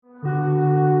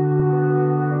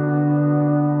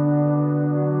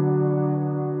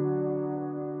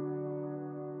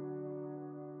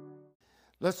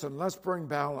Listen, let's bring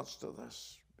balance to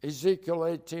this. Ezekiel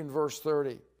 18, verse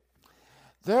 30.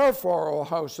 Therefore, O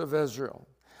house of Israel,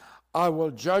 I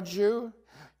will judge you,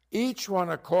 each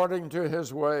one according to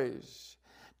his ways,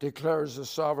 declares the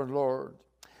sovereign Lord.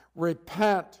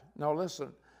 Repent. Now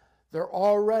listen, they're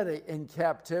already in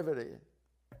captivity.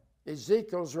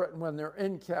 Ezekiel's written when they're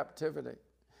in captivity.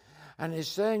 And he's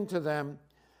saying to them,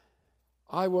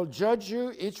 I will judge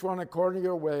you, each one according to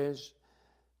your ways,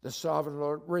 the sovereign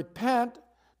Lord. Repent,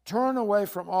 turn away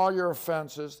from all your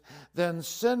offenses, then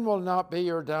sin will not be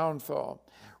your downfall.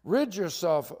 Rid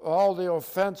yourself of all the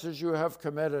offenses you have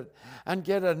committed, and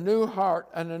get a new heart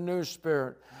and a new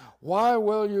spirit. Why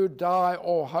will you die,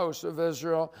 O house of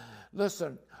Israel?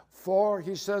 Listen, for,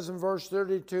 he says in verse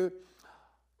 32,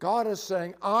 God is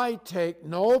saying, I take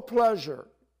no pleasure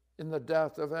in the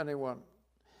death of anyone,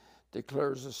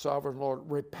 declares the sovereign Lord.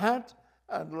 Repent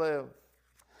and live.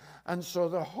 And so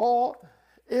the whole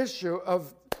issue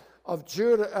of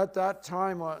Judah at that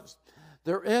time was,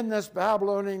 they're in this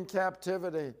Babylonian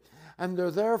captivity, and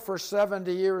they're there for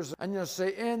 70 years. And you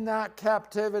see, in that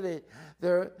captivity,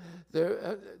 they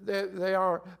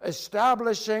are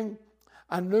establishing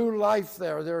a new life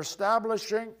there. They're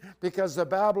establishing, because the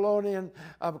Babylonian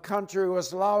country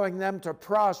was allowing them to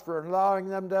prosper and allowing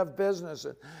them to have business.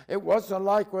 It wasn't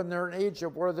like when they're in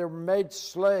Egypt where they were made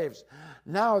slaves.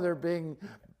 Now they're being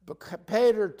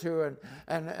catered to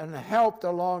and helped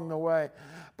along the way.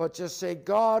 But you see,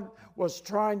 God was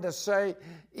trying to say,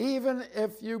 even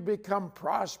if you become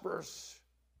prosperous,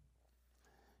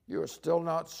 you are still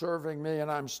not serving me,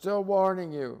 and I'm still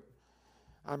warning you.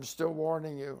 I'm still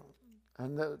warning you.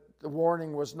 And the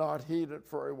warning was not heeded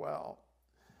very well.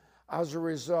 As a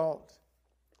result,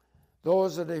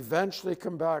 those that eventually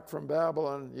come back from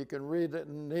Babylon, you can read it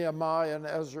in Nehemiah and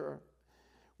Ezra,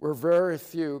 were very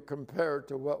few compared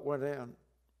to what went in.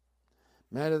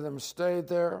 Many of them stayed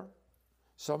there.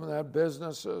 Some of them had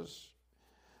businesses.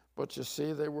 But you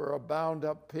see, they were a bound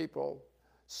up people,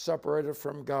 separated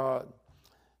from God.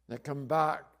 They come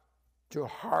back to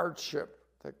hardship.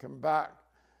 They come back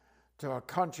to a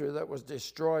country that was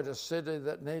destroyed, a city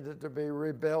that needed to be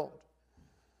rebuilt.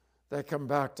 They come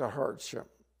back to hardship.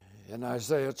 In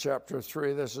Isaiah chapter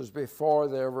 3, this is before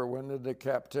they ever went into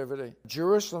captivity.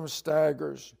 Jerusalem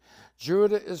staggers.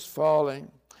 Judah is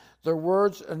falling. Their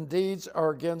words and deeds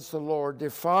are against the Lord,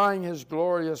 defying his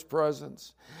glorious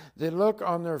presence. The look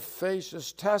on their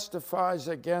faces testifies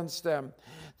against them.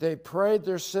 They parade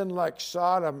their sin like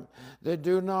Sodom. They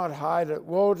do not hide it.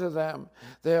 Woe to them.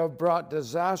 They have brought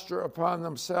disaster upon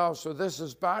themselves. So this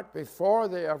is back before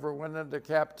they ever went into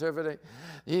captivity.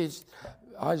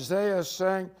 Isaiah is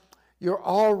saying, you're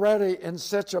already in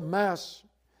such a mess.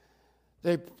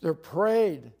 They're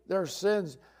prayed their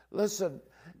sins. Listen,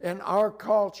 in our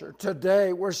culture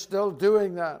today, we're still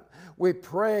doing that. We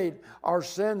prayed our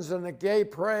sins in the gay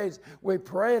praise. We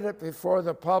prayed it before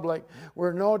the public.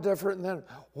 We're no different than,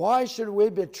 why should we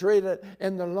be treated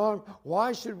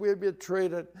why should we be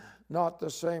treated not the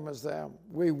same as them?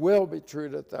 We will be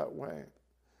treated that way.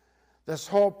 This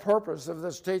whole purpose of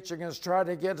this teaching is try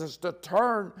to get us to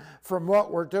turn from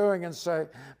what we're doing and say,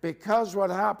 because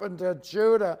what happened to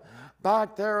Judah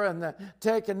back there and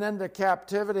taken into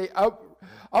captivity,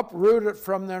 uprooted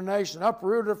from their nation,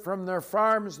 uprooted from their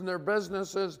farms and their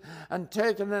businesses, and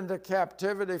taken into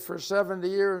captivity for 70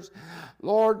 years.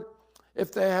 Lord,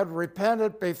 if they had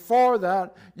repented before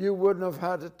that, you wouldn't have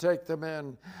had to take them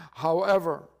in.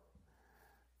 However,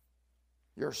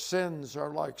 your sins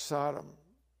are like Sodom.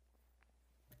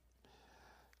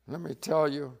 Let me tell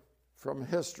you from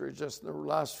history, just in the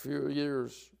last few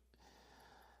years,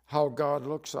 how God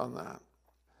looks on that.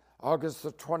 August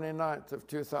the 29th of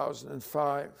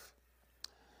 2005,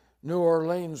 New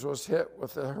Orleans was hit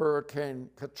with the Hurricane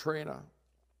Katrina.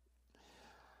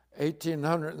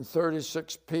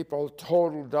 1,836 people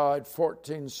total died,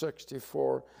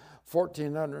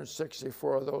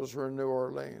 1,464 of those were in New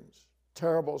Orleans.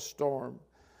 Terrible storm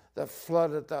that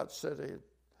flooded that city,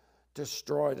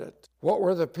 destroyed it. What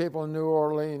were the people in New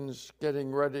Orleans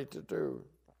getting ready to do?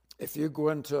 If you go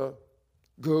into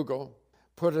Google,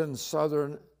 put in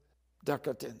Southern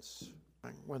decadence.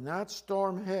 When that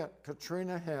storm hit,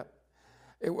 Katrina hit,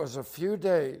 it was a few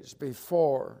days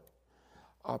before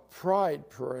a pride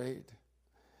parade.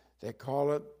 They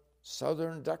call it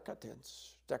Southern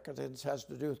decadence. Decadence has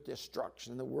to do with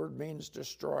destruction. The word means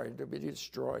destroyed, to be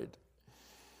destroyed.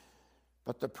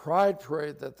 But the pride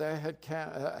parade that they had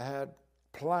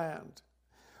planned,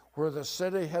 where the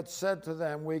city had said to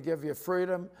them, we give you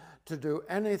freedom to do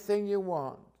anything you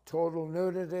want, total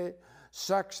nudity,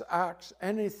 sex acts,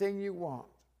 anything you want.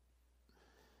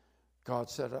 God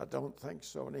said, I don't think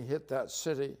so. And he hit that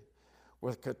city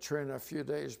with Katrina a few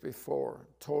days before.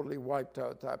 Totally wiped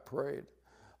out that parade.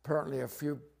 Apparently a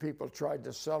few people tried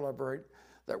to celebrate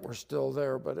that were still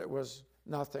there, but it was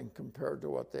nothing compared to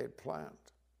what they had planned.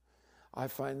 I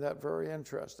find that very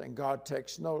interesting. God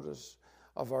takes notice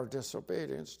of our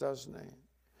disobedience, doesn't he?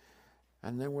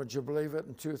 And then would you believe it,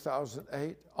 in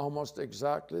 2008, almost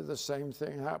exactly the same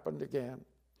thing happened again.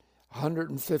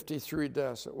 153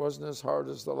 deaths. It wasn't as hard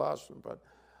as the last one, but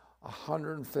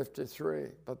 153.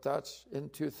 But that's in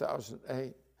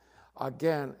 2008.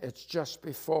 Again, it's just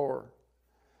before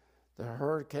the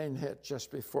hurricane hit,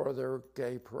 just before their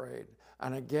gay parade.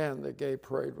 And again, the gay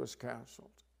parade was canceled.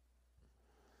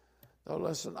 Now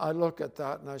listen, I look at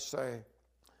that and I say,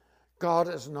 God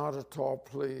is not at all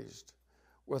pleased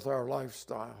with our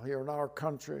lifestyle here in our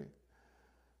country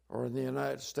or in the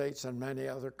United States and many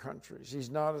other countries. He's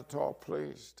not at all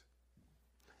pleased.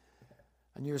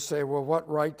 And you say, well, what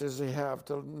right does he have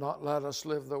to not let us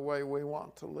live the way we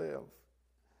want to live?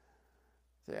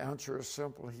 The answer is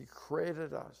simple. He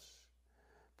created us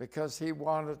because he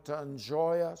wanted to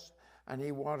enjoy us and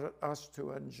he wanted us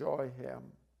to enjoy him.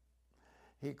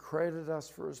 He created us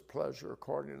for his pleasure,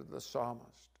 according to the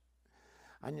psalmist.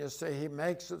 And you say he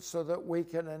makes it so that we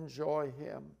can enjoy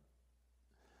him.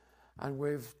 And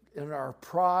in our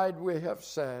pride, we have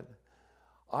said,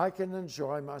 I can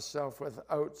enjoy myself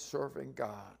without serving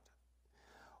God.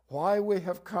 Why we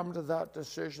have come to that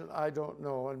decision, I don't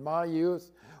know. In my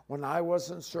youth, when I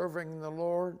wasn't serving the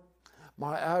Lord,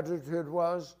 my attitude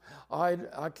was, I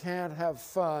can't have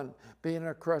fun being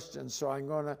a Christian, so I'm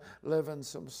going to live in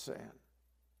some sin.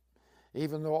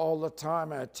 Even though all the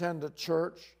time I attended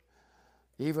church,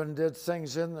 even did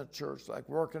things in the church, like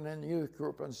working in youth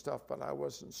group and stuff, but I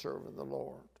wasn't serving the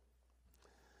Lord.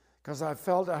 Because I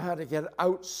felt I had to get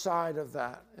outside of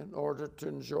that in order to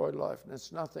enjoy life. And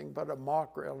it's nothing but a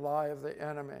mockery, a lie of the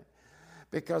enemy.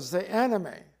 Because the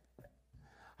enemy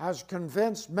has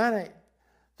convinced many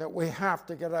that we have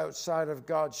to get outside of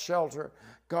God's shelter,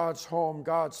 God's home,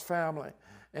 God's family,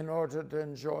 in order to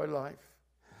enjoy life.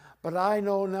 But I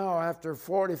know now, after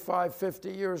 45,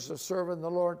 50 years of serving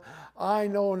the Lord, I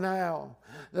know now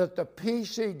that the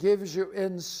peace he gives you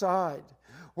inside,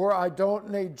 where I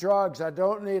don't need drugs, I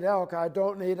don't need alcohol, I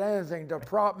don't need anything to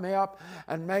prop me up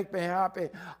and make me happy.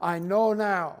 I know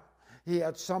now he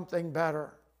had something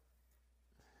better.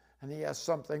 And he has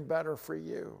something better for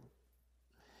you.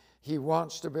 He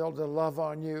wants to be able to love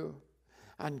on you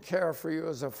and care for you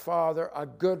as a father, a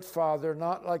good father,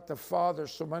 not like the father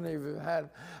so many of you had,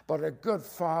 but a good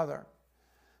father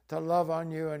to love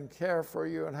on you and care for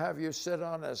you and have you sit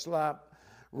on his lap,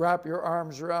 wrap your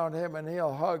arms around him and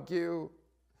he'll hug you.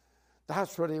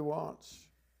 That's what he wants.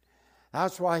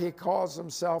 That's why he calls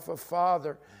himself a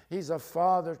father. He's a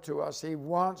father to us. He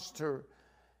wants to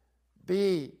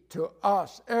be to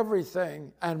us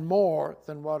everything and more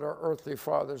than what our earthly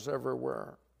fathers ever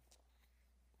were.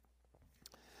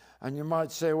 And you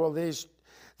might say, well, these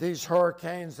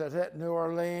hurricanes that hit New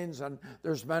Orleans, and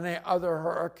there's many other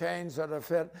hurricanes that have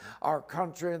hit our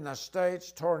country in the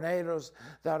States, tornadoes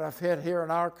that have hit here in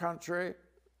our country.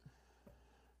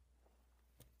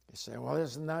 You say, well,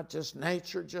 isn't that just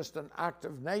nature, just an act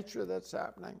of nature that's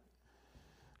happening?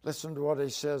 Listen to what he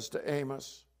says to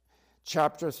Amos,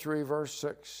 chapter 3, verse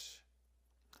 6.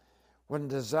 When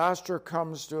disaster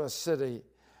comes to a city,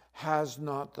 has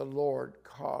not the Lord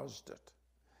caused it?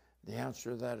 The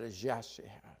answer to that is yes, he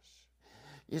has.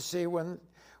 You see, when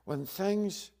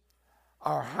things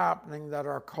are happening that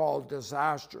are called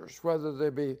disasters, whether they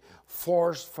be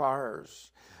forest fires,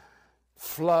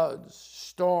 floods,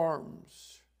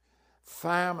 storms,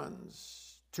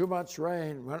 famines, too much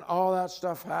rain, when all that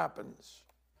stuff happens,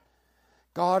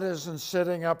 God isn't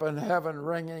sitting up in heaven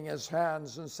wringing his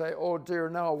hands and say, oh dear,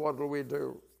 now what will we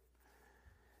do?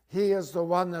 He is the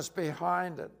one that's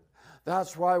behind it.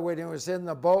 That's why when he was in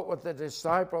the boat with the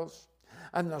disciples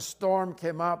and the storm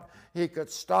came up, he could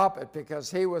stop it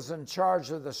because he was in charge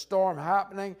of the storm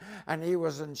happening and he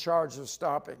was in charge of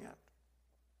stopping it.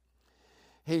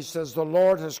 He says, the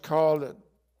Lord has called it.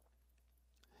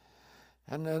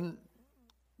 And then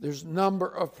there's a number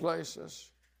of places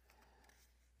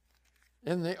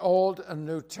in the Old and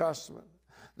New Testament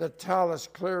that tell us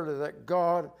clearly that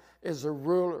God is a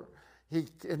ruler. He's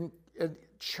in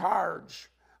charge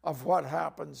of what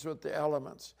happens with the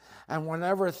elements. And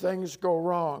whenever things go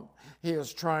wrong, he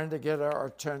is trying to get our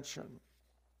attention.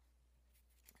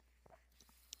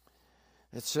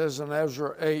 It says in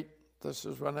Ezra 8, this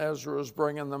is when Ezra is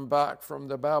bringing them back from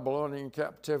the Babylonian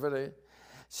captivity. It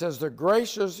says, the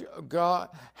gracious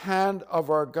hand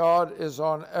of our God is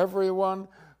on everyone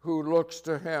who looks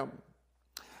to him.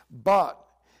 But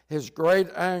his great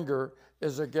anger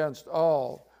is against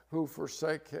all who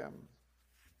forsake him.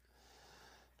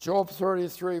 Job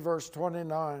 33, verse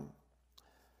 29.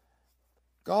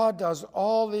 God does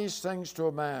all these things to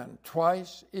a man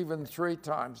twice, even 3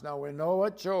 times. Now we know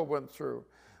what Job went through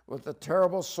with the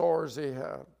terrible sores he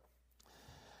had.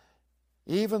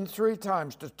 Even 3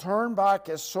 times, to turn back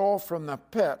his soul from the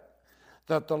pit,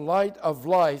 that the light of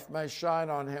life may shine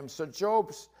on him. So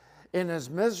Job's, in his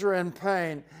misery and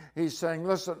pain, he's saying,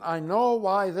 listen, I know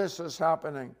why this is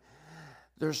happening.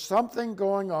 There's something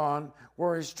going on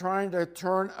where he's trying to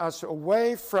turn us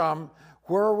away from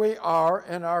where we are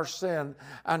in our sin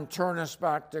and turn us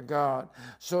back to God,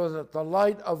 so that the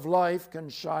light of life can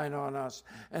shine on us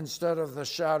instead of the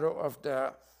shadow of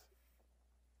death.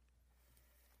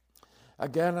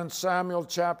 Again in 1 Samuel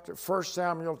chapter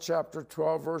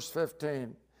 12, verse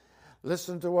 15.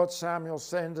 Listen to what Samuel's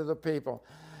saying to the people.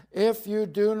 If you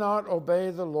do not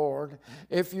obey the Lord,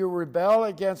 if you rebel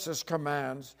against his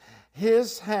commands,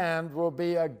 his hand will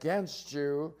be against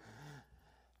you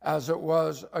as it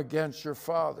was against your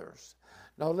fathers.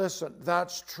 Now listen,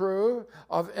 that's true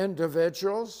of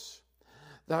individuals.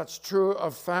 That's true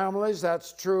of families.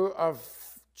 That's true of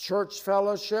church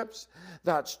fellowships.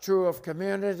 That's true of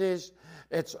communities.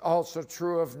 It's also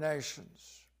true of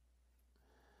nations.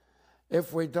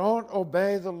 If we don't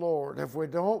obey the Lord, if we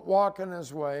don't walk in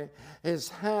his way, his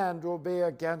hand will be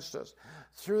against us.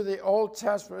 Through the Old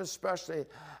Testament especially,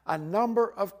 a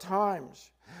number of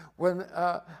times when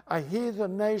a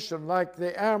heathen nation like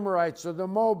the Amorites or the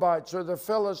Moabites or the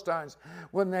Philistines,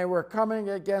 when they were coming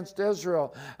against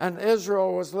Israel and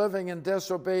Israel was living in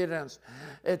disobedience,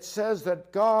 it says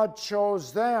that God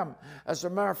chose them. As a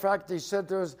matter of fact, he said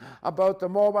to us about the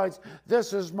Moabites,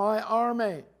 this is my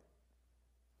army.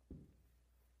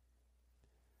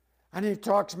 And he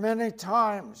talks many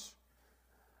times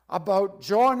about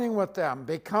joining with them,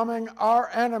 becoming our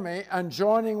enemy and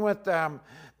joining with them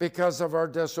because of our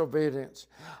disobedience.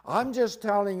 I'm just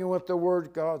telling you what the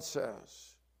Word God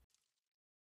says.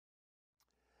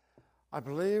 I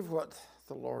believe what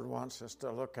the Lord wants us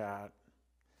to look at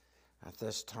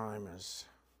this time is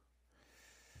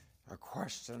a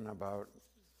question about,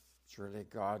 it's really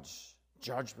God's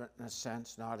judgment in a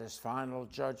sense, not his final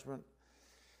judgment,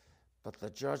 but the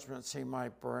judgments he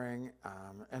might bring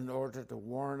in order to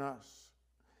warn us,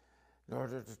 in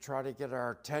order to try to get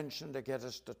our attention, to get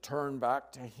us to turn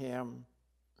back to him.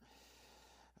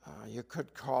 You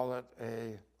could call it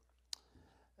a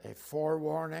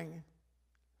forewarning.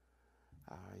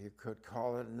 You could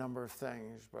call it a number of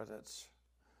things, but it's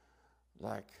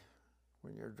like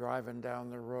when you're driving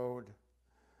down the road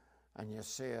and you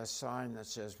see a sign that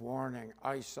says, warning,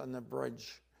 ice on the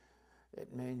bridge.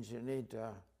 It means you need to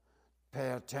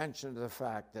pay attention to the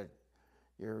fact that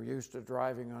you're used to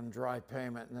driving on dry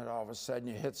pavement and then all of a sudden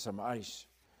you hit some ice.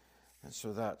 And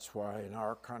so that's why in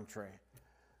our country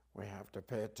we have to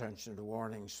pay attention to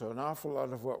warnings. So an awful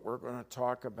lot of what we're going to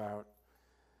talk about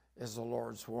is the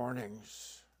Lord's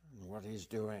warnings and what he's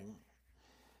doing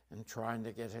in trying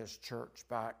to get his church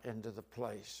back into the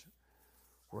place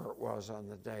where it was on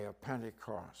the day of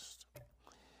Pentecost.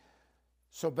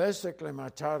 So basically my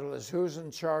title is, Who's in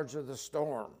Charge of the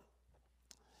Storm?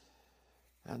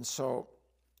 And so,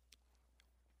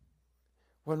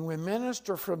 when we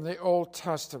minister from the Old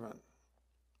Testament,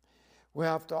 we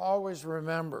have to always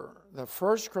remember that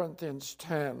 1 Corinthians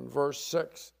 10, verse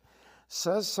 6,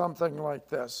 says something like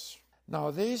this.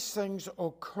 Now, these things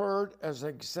occurred as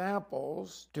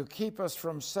examples to keep us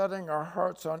from setting our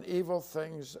hearts on evil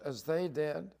things as they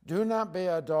did. Do not be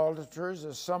idolaters,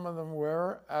 as some of them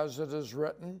were, as it is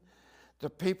written. The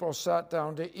people sat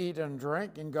down to eat and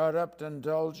drink and got up to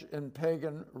indulge in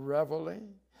pagan revelry.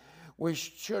 We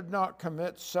should not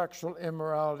commit sexual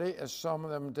immorality as some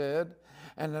of them did,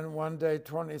 and in one day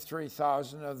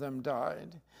 23,000 of them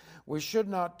died. We should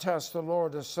not test the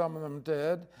Lord as some of them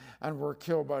did and were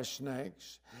killed by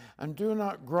snakes. And do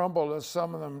not grumble as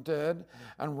some of them did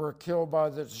and were killed by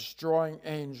the destroying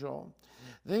angel.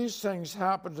 These things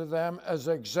happened to them as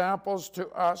examples to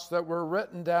us that were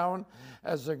written down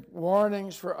as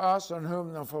warnings for us, on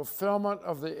whom the fulfillment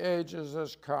of the ages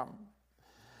has come.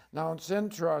 Now it's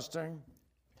interesting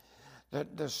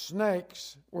that the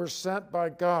snakes were sent by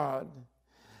God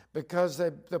because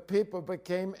the people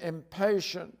became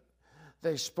impatient.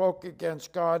 They spoke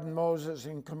against God and Moses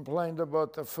and complained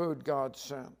about the food God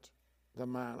sent, the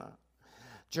manna.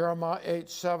 Jeremiah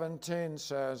 8:17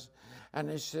 says, and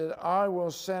he said, I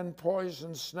will send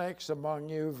poison snakes among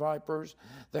you, vipers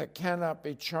that cannot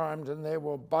be charmed, and they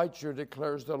will bite you,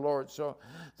 declares the Lord. So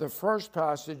the first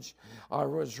passage I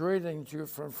was reading to you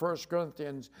from 1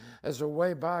 Corinthians is a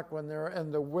way back when they're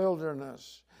in the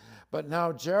wilderness. But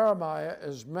now Jeremiah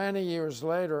is many years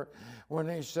later when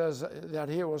he says that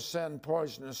he will send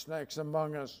poisonous snakes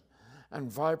among us and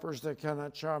vipers that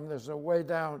cannot charm. There's a way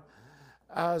down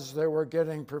as they were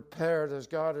getting prepared, as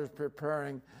God is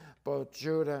preparing both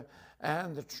Judah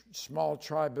and the small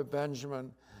tribe of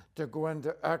Benjamin to go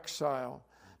into exile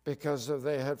because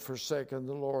they had forsaken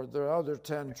the Lord. The other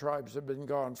 10 tribes had been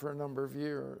gone for a number of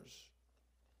years.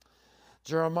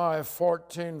 Jeremiah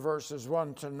 14, verses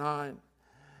 1 to 9.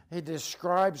 He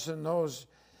describes in those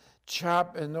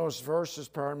verses,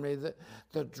 the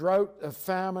drought, the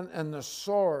famine, and the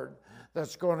sword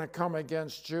that's going to come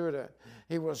against Judah.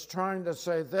 He was trying to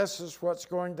say, this is what's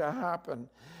going to happen.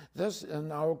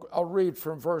 And I'll read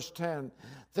from verse 10.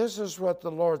 This is what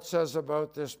the Lord says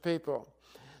about this people.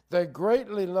 They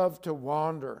greatly love to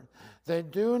wander. They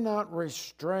do not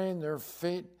restrain their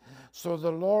feet, so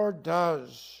the Lord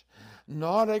does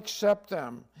not accept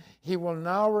them. He will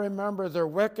now remember their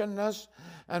wickedness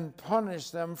and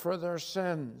punish them for their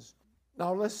sins.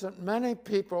 Now listen, many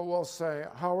people will say,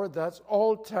 Howard, that's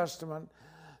Old Testament.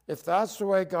 If that's the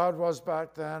way God was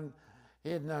back then,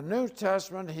 in the New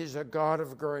Testament, he's a God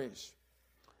of grace.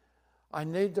 I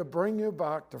need to bring you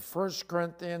back to 1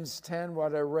 Corinthians 10,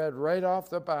 what I read right off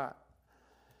the bat.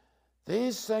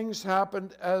 These things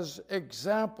happened as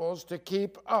examples to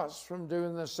keep us from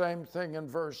doing the same thing in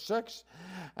verse 6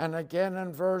 and again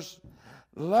in verse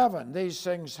 11. These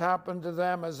things happened to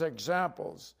them as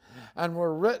examples and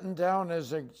were written down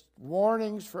as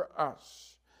warnings for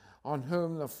us, on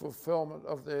whom the fulfillment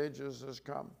of the ages has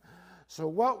come. So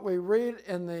what we read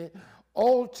in the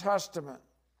Old Testament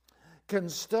can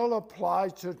still apply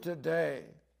to today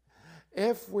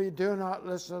if we do not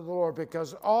listen to the Lord,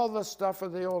 because all the stuff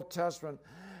of the Old Testament,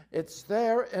 it's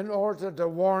there in order to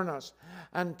warn us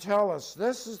and tell us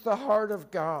this is the heart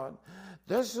of God.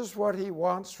 This is what he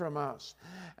wants from us.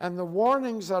 And the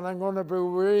warnings that I'm going to be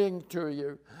reading to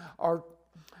you are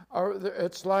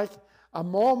it's like a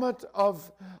moment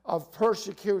of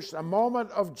persecution, a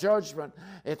moment of judgment.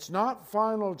 It's not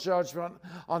final judgment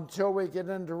until we get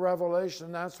into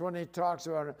Revelation. That's when he talks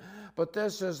about it. But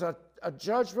this is a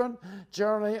judgment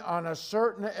generally on a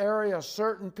certain area,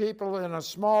 certain people in a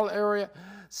small area,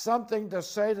 something to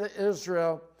say to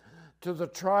Israel, to the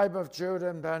tribe of Judah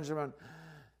and Benjamin.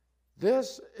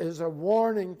 This is a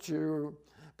warning to you,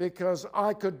 because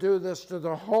I could do this to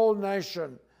the whole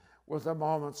nation with a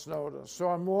moment's notice. So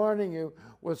I'm warning you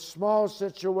with small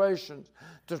situations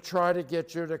to try to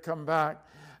get you to come back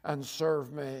and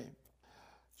serve me.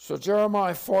 So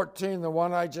Jeremiah 14, the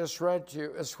one I just read to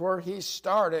you, is where he's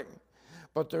starting.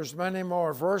 But there's many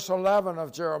more. Verse 11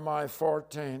 of Jeremiah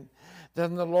 14.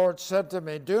 Then the Lord said to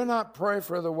me, do not pray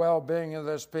for the well-being of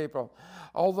this people.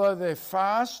 Although they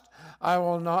fast, I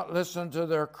will not listen to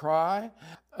their cry.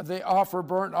 They offer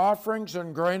burnt offerings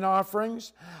and grain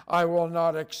offerings. I will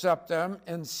not accept them.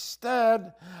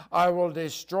 Instead, I will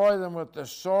destroy them with the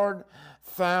sword,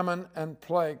 famine, and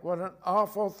plague. What an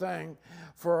awful thing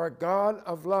for a God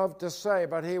of love to say.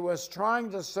 But he was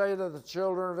trying to say to the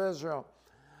children of Israel,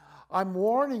 I'm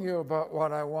warning you about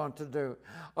what I want to do.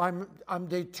 I'm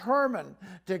determined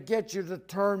to get you to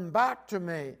turn back to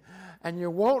me. And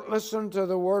you won't listen to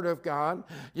the Word of God.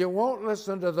 You won't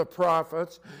listen to the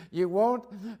prophets. You won't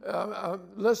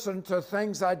listen to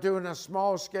things I do in a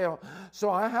small scale. So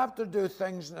I have to do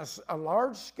things in a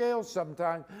large scale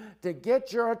sometimes to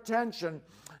get your attention,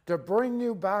 to bring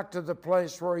you back to the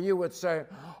place where you would say,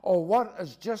 oh, what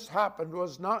has just happened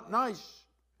was not nice.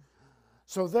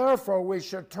 So therefore, we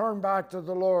should turn back to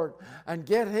the Lord and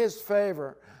get his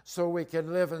favor so we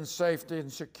can live in safety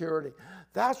and security.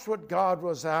 That's what God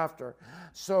was after.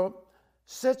 So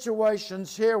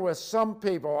situations here with some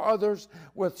people, others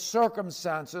with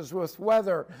circumstances, with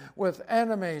weather, with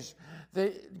enemies,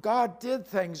 God did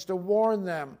things to warn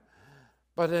them.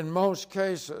 But in most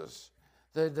cases,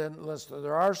 they didn't listen.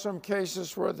 There are some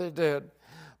cases where they did,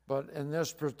 but in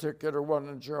this particular one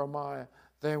in Jeremiah,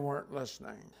 they weren't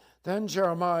listening. Then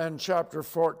Jeremiah in chapter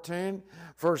 14,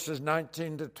 verses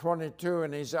 19 to 22,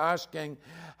 and he's asking,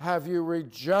 have you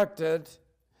rejected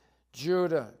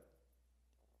Judah?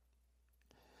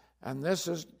 And this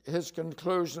is his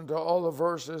conclusion to all the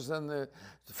verses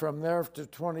from there to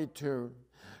 22.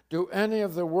 Do any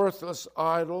of the worthless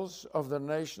idols of the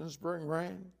nations bring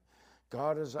rain?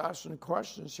 God is asking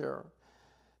questions here.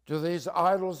 Do these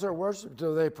idols they're worship,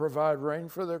 do they provide rain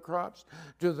for their crops?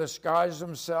 Do the skies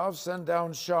themselves send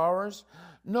down showers?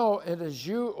 No, it is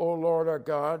you, O Lord our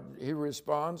God, he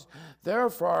responds.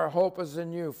 Therefore our hope is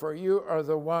in you, for you are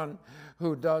the one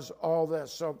who does all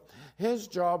this. So his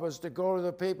job is to go to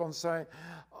the people and say,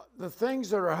 the things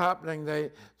that are happening,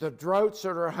 the droughts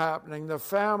that are happening, the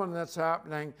famine that's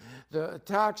happening, the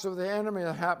attacks of the enemy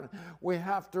that happen, we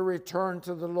have to return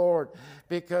to the Lord,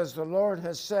 because the Lord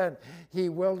has said he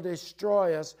will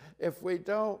destroy us if we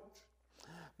don't.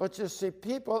 But you see,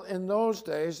 people in those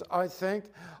days, I think,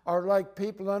 are like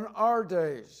people in our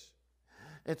days.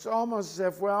 It's almost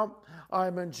as if, well,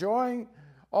 I'm enjoying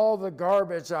all the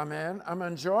garbage I'm in. I'm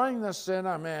enjoying the sin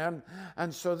I'm in.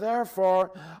 And so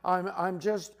therefore, I'm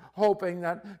just hoping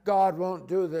that God won't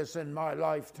do this in my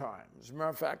lifetime. As a matter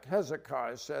of fact,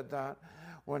 Hezekiah said that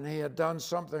when he had done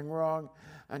something wrong,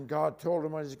 and God told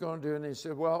him what he's going to do, and he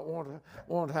said, well,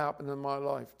 it won't happen in my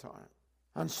lifetime.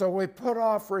 And so we put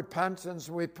off repentance,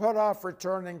 we put off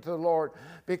returning to the Lord,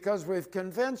 because we've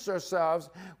convinced ourselves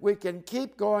we can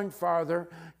keep going farther.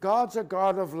 God's a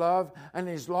God of love, and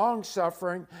he's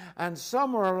long-suffering, and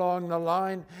somewhere along the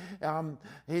line,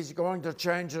 he's going to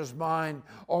change his mind,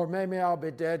 or maybe I'll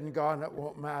be dead and gone, it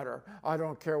won't matter. I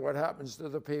don't care what happens to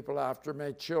the people after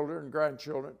me, children,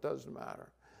 grandchildren, it doesn't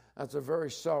matter. That's a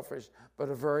very selfish, but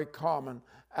a very common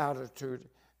attitude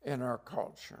in our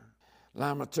culture.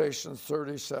 Lamentations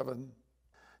 37,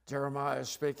 Jeremiah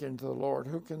speaking to the Lord.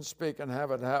 Who can speak and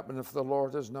have it happen if the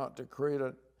Lord has not decreed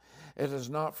it? It is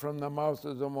not from the mouth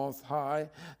of the Most High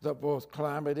that both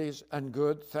calamities and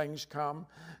good things come.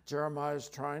 Jeremiah is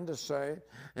trying to say,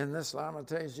 in this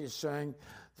lamentation, he's saying,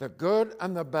 the good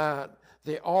and the bad,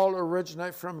 they all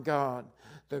originate from God.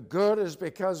 The good is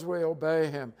because we obey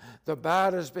him. The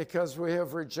bad is because we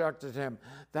have rejected him.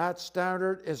 That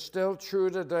standard is still true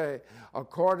today,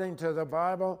 according to the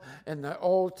Bible in the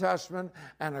Old Testament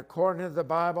and according to the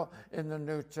Bible in the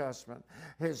New Testament.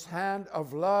 His hand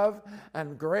of love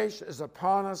and grace is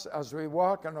upon us as we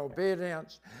walk in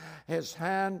obedience. His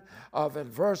hand of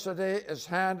adversity, his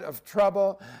hand of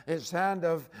trouble, his hand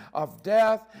of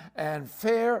death and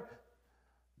fear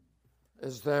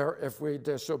is there if we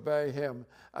disobey him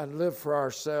and live for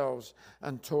ourselves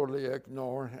and totally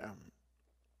ignore him.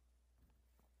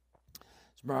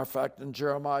 As a matter of fact, in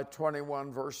Jeremiah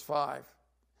 21, verse 5,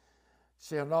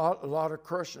 see, a lot of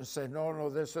Christians say, no,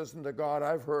 this isn't the God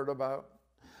I've heard about.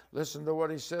 Listen to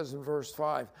what he says in verse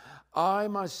 5. I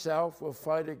myself will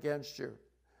fight against you.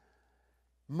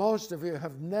 Most of you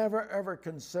have never, ever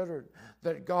considered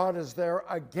that God is there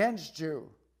against you.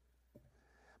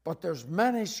 But there's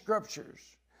many scriptures,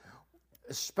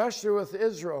 especially with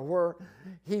Israel, where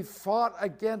he fought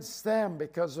against them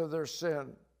because of their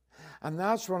sin. And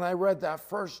that's when I read that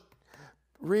first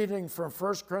reading from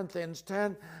 1 Corinthians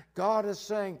 10. God is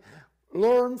saying,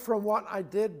 learn from what I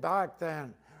did back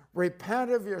then.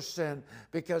 Repent of your sin,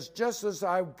 because just as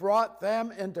I brought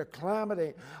them into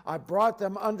calamity, I brought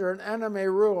them under an enemy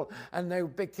rule, and they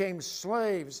became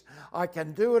slaves. I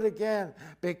can do it again,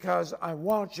 because I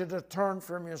want you to turn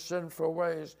from your sinful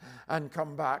ways and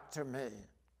come back to me.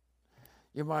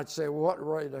 You might say, what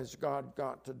right has God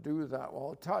got to do that? Well,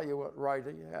 I'll tell you what right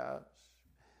he has.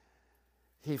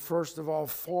 He first of all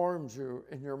formed you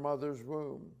in your mother's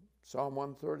womb. Psalm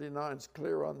 139 is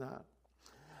clear on that.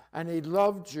 And he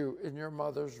loved you in your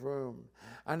mother's womb.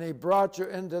 And he brought you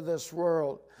into this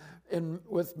world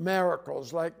with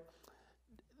miracles. Like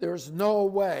there's no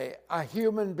way a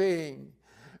human being,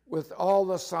 with all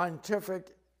the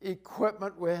scientific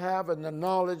equipment we have and the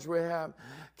knowledge we have,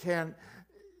 can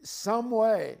some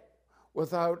way,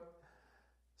 without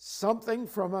something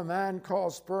from a man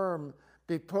called sperm,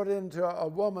 be put into a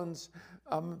woman's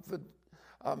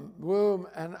womb,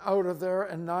 and out of there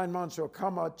in 9 months will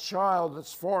come a child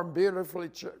that's formed beautifully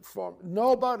formed.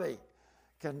 Nobody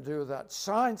can do that.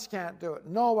 Science can't do it.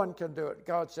 No one can do it.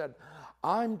 God said,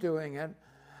 I'm doing it,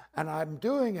 and I'm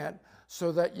doing it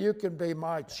so that you can be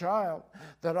my child,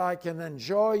 that I can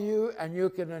enjoy you and you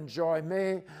can enjoy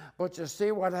me. But you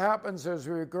see what happens as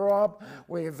we grow up,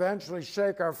 we eventually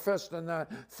shake our fist in the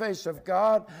face of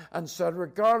God and said,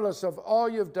 regardless of all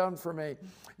you've done for me,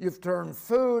 you've turned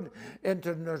food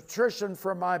into nutrition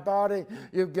for my body.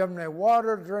 You've given me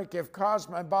water to drink. You've caused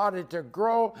my body to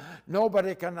grow.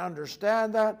 Nobody can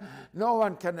understand that. No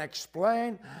one can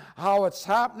explain how it's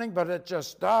happening, but it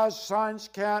just does. Science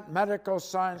can't. Medical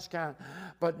science can't.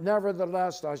 But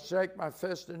nevertheless, I shake my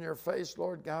fist in your face,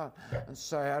 Lord God, and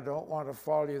say, I don't want to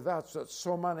follow you. That's what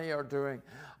so many are doing.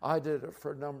 I did it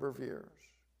for a number of years.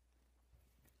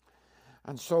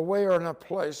 And so we are in a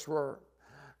place where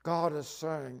God is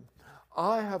saying,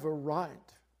 I have a right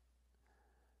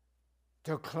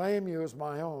to claim you as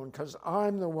my own, because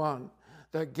I'm the one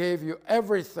that gave you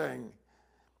everything,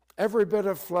 every bit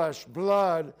of flesh,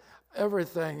 blood,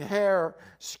 everything, hair,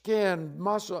 skin,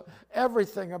 muscle,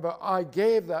 everything about, I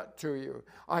gave that to you.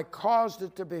 I caused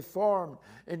it to be formed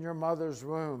in your mother's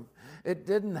womb. It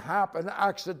didn't happen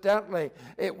accidentally.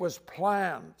 It was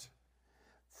planned,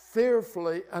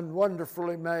 fearfully and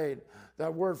wonderfully made.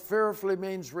 That word fearfully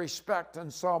means respect in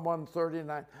Psalm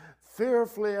 139.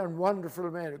 Fearfully and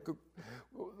wonderfully made.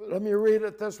 Let me read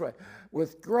it this way.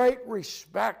 With great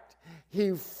respect,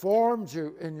 he formed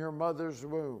you in your mother's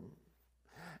womb.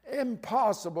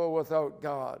 Impossible without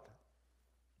God.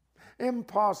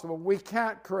 Impossible. We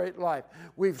can't create life.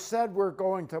 We've said we're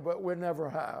going to, but we never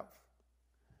have.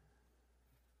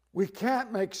 We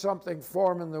can't make something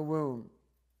form in the womb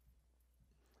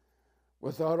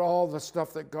without all the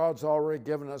stuff that God's already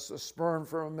given us, the sperm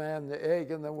from a man, the egg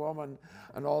in the woman,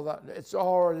 and all that. It's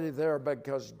already there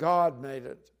because God made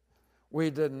it.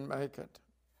 We didn't make it.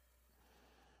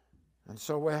 And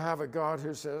so we have a God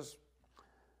who says,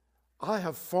 I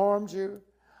have formed you,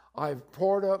 I've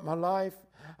poured out my life,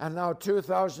 and now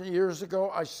 2,000 years ago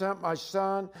I sent my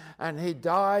son, and he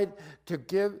died to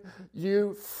give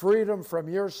you freedom from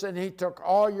your sin. He took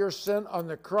all your sin on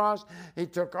the cross. He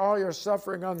took all your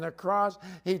suffering on the cross.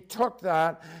 He took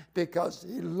that because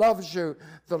he loves you.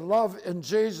 The love in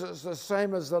Jesus is the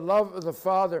same as the love of the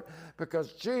Father,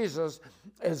 because Jesus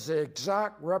is the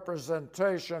exact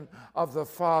representation of the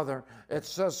Father. It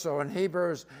says so in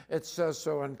Hebrews. It says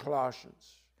so in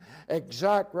Colossians.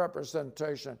 Exact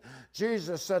representation.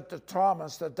 Jesus said to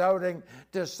Thomas, the doubting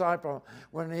disciple,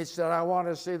 when he said, I want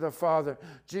to see the Father,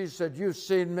 Jesus said, you've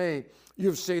seen me,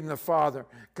 you've seen the Father,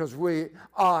 because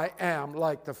I am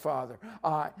like the Father.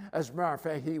 As a matter of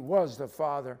fact, he was the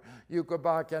Father. You go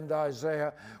back into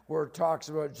Isaiah where it talks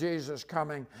about Jesus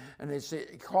coming, and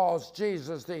he calls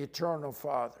Jesus the eternal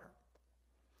Father.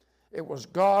 It was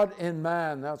God in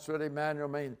man. That's what Emmanuel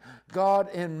means. God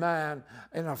in man,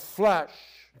 in a flesh.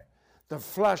 The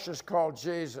flesh is called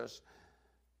Jesus.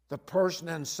 The person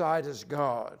inside is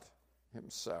God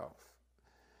himself.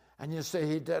 And you see,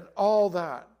 he did all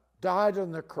that, died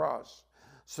on the cross,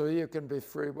 so you can be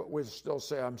free, but we still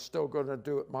say, I'm still going to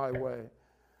do it my way.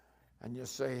 And you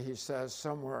see, he says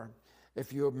somewhere,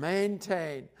 if you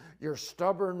maintain your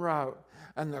stubborn route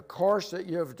and the course that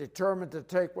you have determined to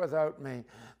take without me,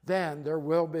 then there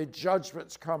will be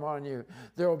judgments come on you.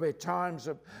 There will be times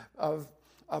of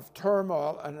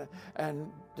turmoil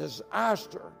and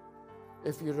disaster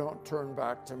if you don't turn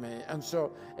back to me. And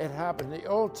so it happened in the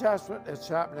Old Testament. It's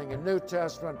happening in the New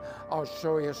Testament. I'll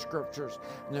show you scriptures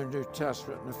in the New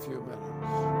Testament in a few minutes.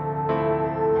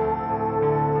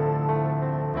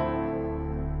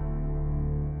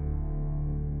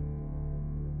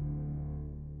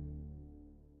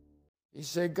 You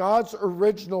see, God's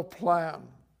original plan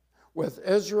with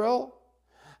Israel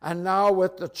and now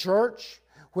with the church,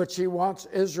 which he wants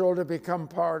Israel to become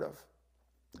part of.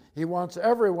 He wants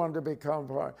everyone to become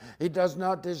part. He does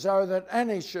not desire that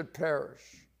any should perish.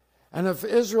 And if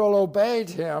Israel obeyed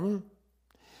him,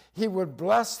 he would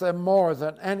bless them more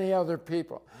than any other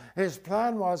people. His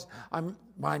plan was,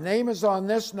 my name is on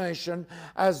this nation.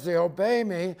 As they obey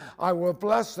me, I will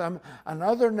bless them. And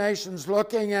other nations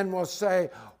looking in will say,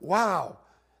 wow,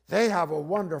 they have a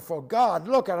wonderful God.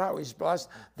 Look at how he's blessed.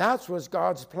 That was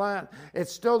God's plan.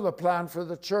 It's still the plan for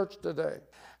the church today.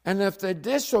 And if they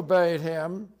disobeyed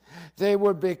him, they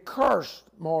would be cursed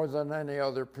more than any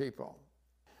other people.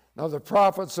 Now, the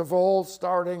prophets of old,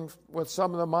 starting with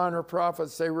some of the minor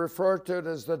prophets, they refer to it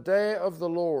as the day of the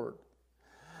Lord.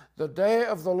 The day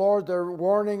of the Lord they're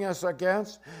warning us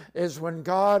against is when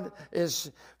God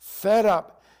is fed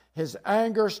up. His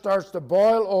anger starts to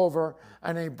boil over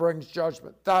and he brings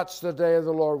judgment. That's the day of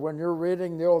the Lord. When you're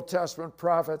reading the Old Testament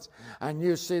prophets and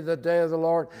you see the day of the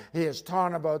Lord, he is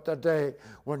talking about the day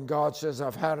when God says,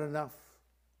 I've had enough.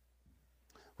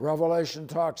 Revelation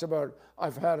talks about,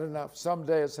 I've had enough.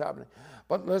 Someday it's happening.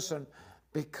 But listen,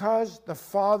 because the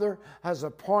Father has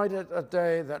appointed a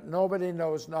day that nobody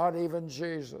knows, not even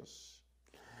Jesus,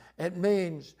 it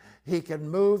means he can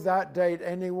move that date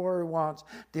anywhere he wants,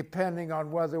 depending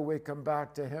on whether we come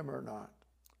back to him or not.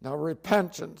 Now,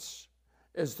 repentance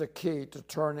is the key to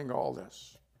turning all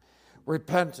this.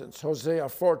 Repentance, Hosea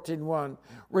 14:1.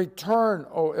 Return,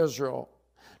 O Israel,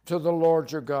 to the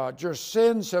Lord your God. Your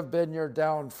sins have been your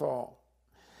downfall.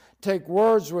 Take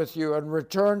words with you and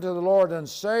return to the Lord and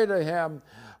say to him,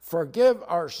 forgive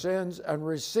our sins and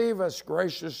receive us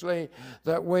graciously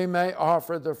that we may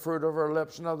offer the fruit of our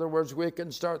lips. In other words, we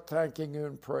can start thanking you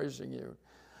and praising you.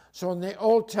 So in the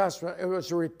Old Testament, it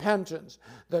was repentance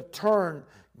that turned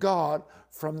God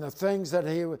from the things that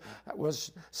he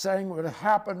was saying would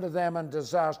happen to them in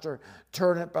disaster,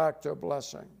 turn it back to a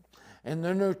blessing. In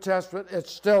the New Testament,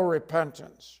 it's still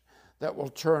repentance. that will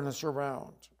turn us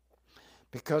around.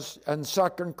 Because in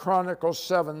 2 Chronicles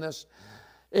 7, this,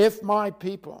 if my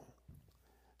people,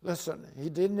 listen, he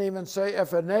didn't even say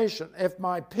if a nation, if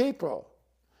my people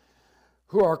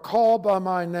who are called by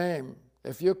my name,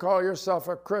 if you call yourself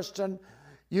a Christian,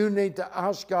 you need to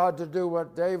ask God to do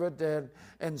what David did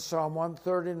in Psalm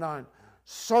 139.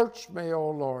 Search me, O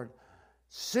Lord.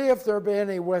 See if there be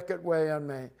any wicked way in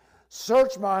me.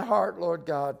 Search my heart, Lord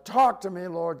God. Talk to me,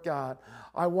 Lord God.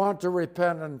 I want to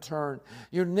repent and turn.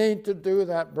 You need to do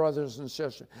that, brothers and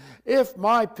sisters. If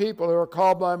my people who are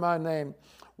called by my name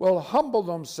will humble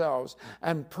themselves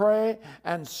and pray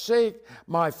and seek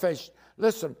my face.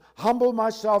 Listen, humble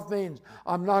myself means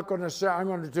I'm not going to say I'm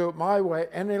going to do it my way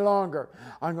any longer.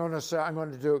 I'm going to say I'm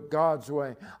going to do it God's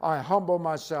way. I humble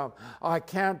myself. I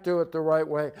can't do it the right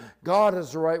way. God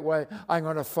is the right way. I'm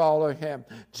going to follow him.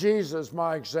 Jesus,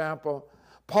 my example.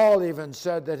 Paul even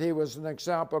said that he was an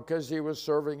example because he was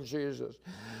serving Jesus.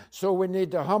 So we need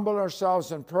to humble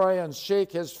ourselves and pray and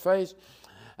seek his face.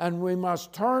 And we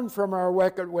must turn from our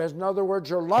wicked ways. In other words,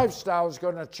 your lifestyle is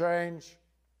going to change.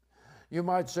 You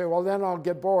might say, well, then I'll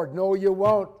get bored. No, you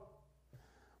won't.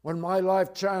 When my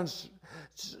lifestyle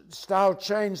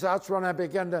changed, that's when I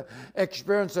began to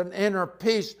experience an inner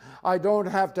peace. I don't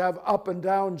have to have up and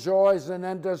down joys and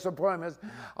then disappointments.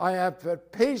 I have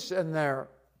peace in there.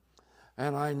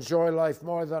 And I enjoy life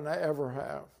more than I ever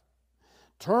have.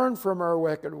 Turn from our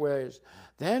wicked ways.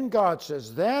 Then God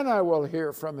says, then I will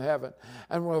hear from heaven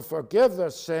and will forgive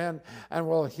their sin and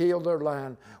will heal their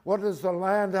land. What does the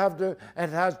land have to do? It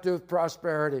has to do with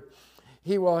prosperity.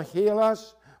 He will heal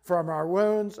us from our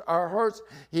wounds, our hurts.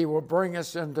 He will bring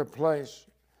us into place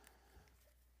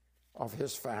of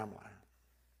his family.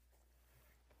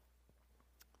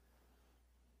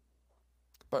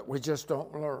 But we just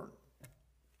don't learn.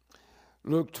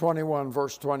 Luke 21,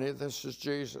 verse 20, this is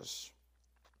Jesus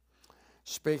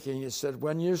speaking. He said,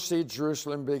 when you see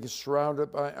Jerusalem being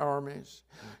surrounded by armies,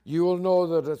 you will know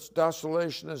that its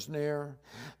desolation is near.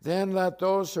 Then let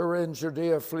those who are in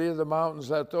Judea flee to the mountains.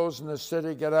 Let those in the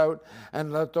city get out,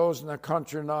 and let those in the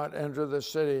country not enter the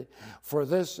city. For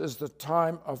this is the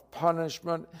time of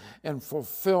punishment and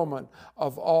fulfillment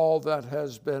of all that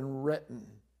has been written.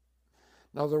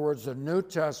 In other words, the New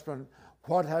Testament,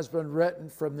 what has been written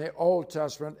from the Old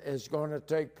Testament is going to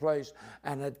take place,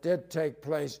 and it did take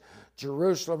place.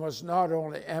 Jerusalem was not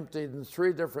only emptied in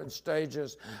 3 different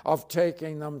stages of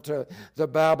taking them to the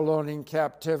Babylonian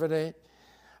captivity,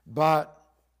 but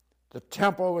the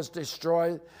temple was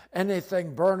destroyed.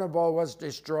 Anything burnable was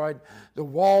destroyed. The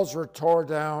walls were torn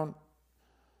down.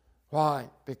 Why?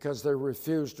 Because they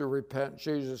refused to repent.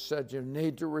 Jesus said, you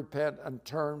need to repent and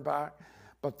turn back,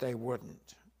 but they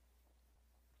wouldn't.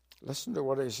 Listen to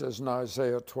what he says in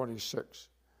Isaiah 26,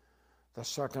 the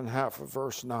second half of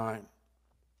verse 9.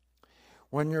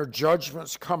 When your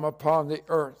judgments come upon the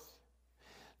earth,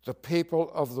 the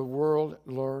people of the world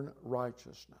learn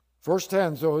righteousness. Verse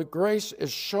 10, though grace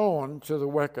is shown to the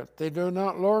wicked, they do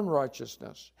not learn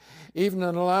righteousness. Even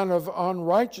in the land of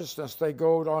unrighteousness, they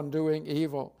go on doing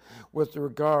evil with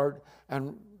regard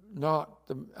and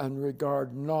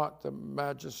regard not the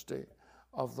majesty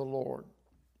of the Lord.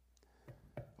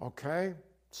 Okay,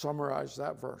 summarize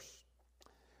that verse.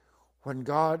 When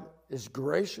God is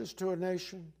gracious to a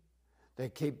nation, they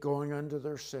keep going under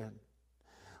their sin.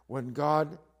 When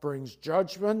God brings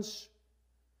judgments,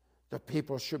 the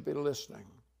people should be listening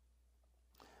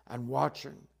and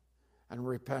watching and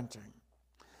repenting.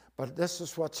 But this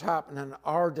is what's happening in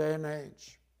our day and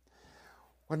age.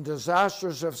 When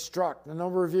disasters have struck, a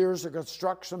number of years ago,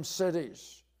 struck some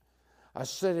cities, a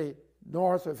city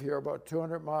north of here, about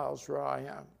 200 miles where I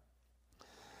am.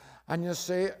 And you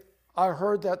see, I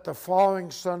heard that the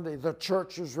following Sunday, the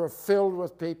churches were filled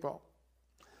with people.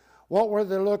 What were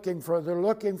they looking for? They're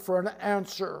looking for an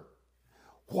answer.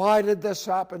 Why did this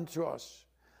happen to us?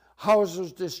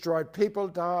 Houses destroyed, people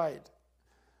died.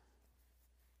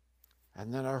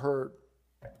 And then I heard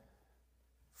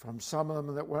from some of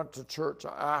them that went to church,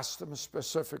 I asked them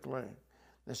specifically.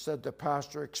 They said the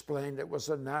pastor explained it was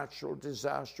a natural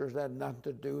disaster. It had nothing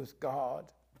to do with God.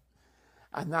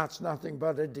 And that's nothing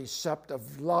but a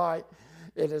deceptive lie.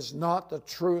 It is not the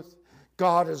truth.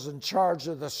 God is in charge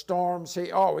of the storms.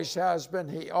 He always has been.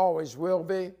 He always will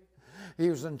be. He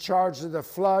was in charge of the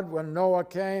flood when Noah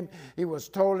came. He was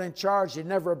totally in charge. He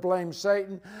never blamed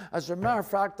Satan. As a matter of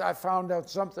fact, I found out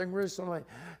something recently.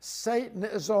 Satan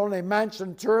is only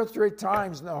mentioned 2 or 3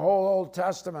 times in the whole Old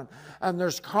Testament, and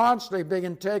there's constantly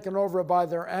being taken over by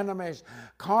their enemies,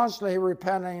 constantly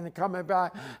repenting and coming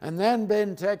back, and then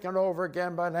being taken over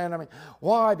again by an enemy.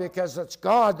 Why? Because it's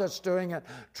God that's doing it,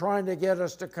 trying to get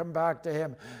us to come back to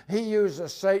him. He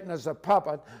uses Satan as a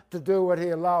puppet to do what he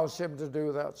allows him to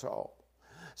do, that's all.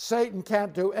 Satan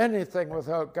can't do anything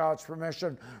without God's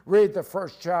permission. Read the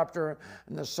 1st chapter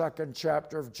and the 2nd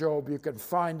chapter of Job. You can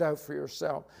find out for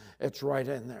yourself. It's right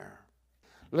in there.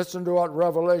 Listen to what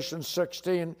Revelation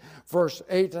 16, verse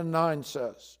 8 and 9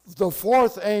 says. The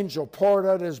 4th angel poured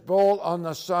out his bowl on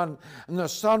the sun, and the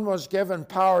sun was given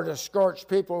power to scorch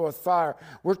people with fire.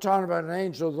 We're talking about an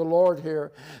angel of the Lord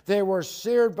here. They were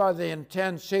seared by the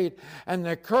intense heat, and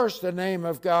they cursed the name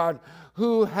of God,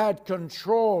 who had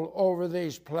control over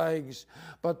these plagues,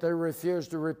 but they refused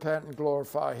to repent and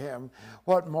glorify him.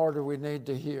 What more do we need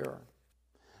to hear?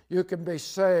 You can be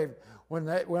saved when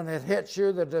it hits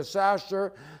you, the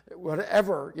disaster,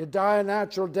 whatever. You die a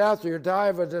natural death or you die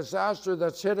of a disaster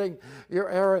that's hitting your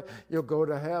area, you'll go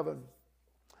to heaven.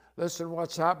 Listen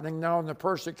what's happening now in the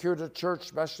persecuted church,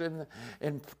 especially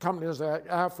in countries like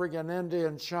Africa and India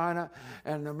and China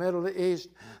and the Middle East,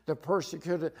 the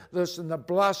persecuted. Listen, the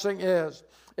blessing is,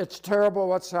 it's terrible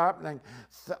what's happening.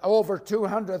 Over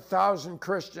 200,000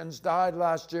 Christians died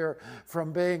last year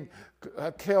from being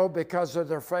killed because of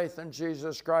their faith in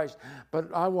Jesus Christ.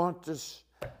 But I want to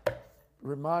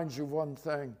remind you one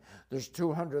thing. There's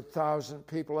 200,000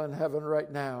 people in heaven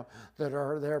right now that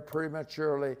are there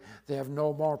prematurely. They have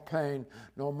no more pain,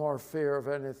 no more fear of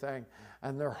anything,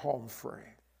 and they're home free.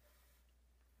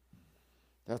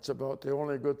 That's about the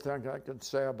only good thing I can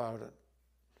say about it.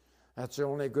 That's the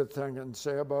only good thing I can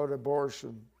say about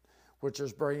abortion, which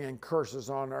is bringing curses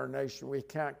on our nation. We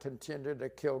can't continue to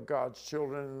kill God's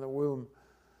children in the womb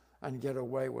and get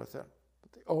away with it.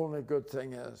 But the only good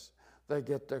thing is they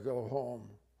get to go home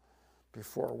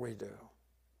before we do.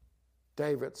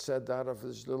 David said that of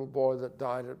his little boy that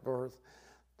died at birth,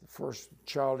 the first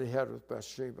child he had with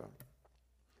Bathsheba.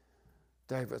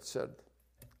 David said,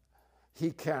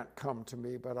 he can't come to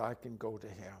me, but I can go to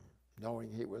him, knowing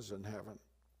he was in heaven.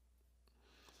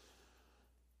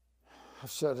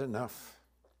 I've said enough.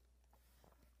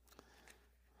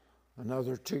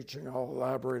 Another teaching, I'll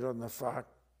elaborate on the fact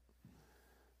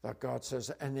that God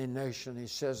says any nation, he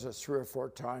says it 3 or 4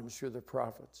 times through the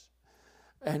prophets,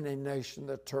 any nation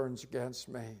that turns against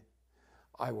me,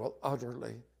 I will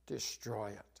utterly destroy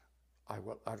it. I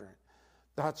will utterly.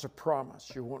 That's a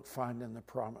promise you won't find in the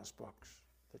promise books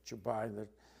that you buy in the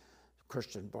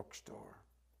Christian bookstore.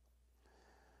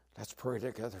 Let's pray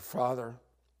together. Father,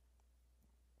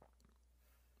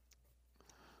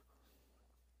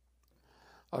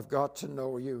 I've got to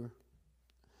know you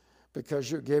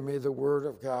because you gave me the Word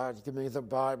of God, you give me the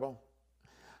Bible,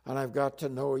 and I've got to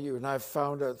know you, and I've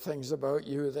found out things about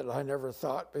you that I never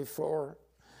thought before.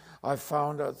 I've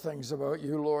found out things about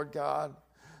you, Lord God,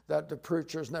 that the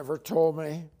preachers never told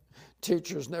me,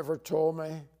 teachers never told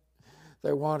me.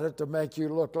 They wanted to make you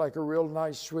look like a real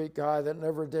nice, sweet guy that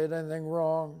never did anything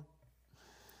wrong.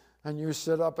 And you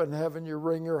sit up in heaven, you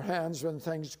wring your hands when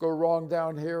things go wrong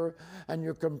down here, and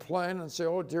you complain and say,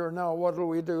 oh dear, now what do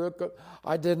we do?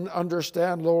 I didn't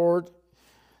understand, Lord,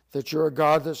 that you're a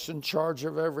God that's in charge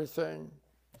of everything.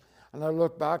 And I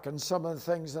look back on some of the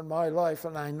things in my life,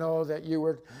 and I know that you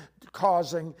were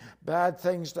causing bad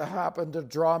things to happen to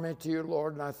draw me to you,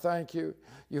 Lord, and I thank you.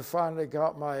 You finally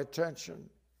got my attention.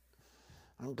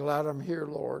 I'm glad I'm here,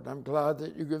 Lord. I'm glad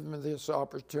that you give me this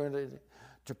opportunity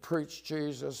to preach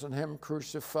Jesus and him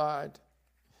crucified,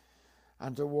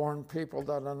 and to warn people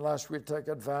that unless we take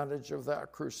advantage of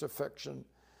that crucifixion,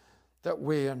 that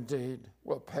we indeed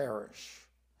will perish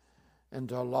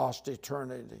into a lost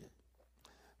eternity.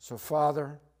 So,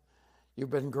 Father,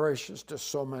 you've been gracious to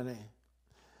so many.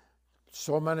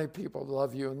 So many people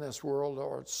love you in this world,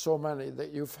 Lord. So many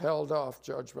that you've held off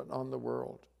judgment on the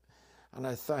world. And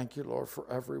I thank you, Lord, for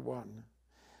everyone.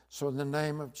 So in the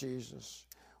name of Jesus,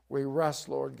 we rest,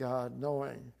 Lord God,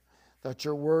 knowing that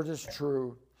your word is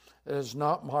true. It is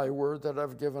not my word that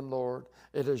I've given, Lord.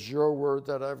 It is your word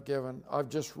that I've given. I've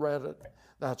just read it.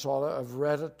 That's all. I've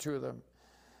read it to them.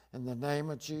 In the name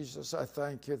of Jesus, I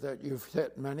thank you that you've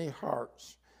hit many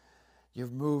hearts.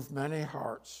 You've moved many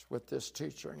hearts with this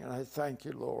teaching, and I thank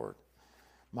you, Lord.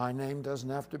 My name doesn't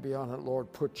have to be on it,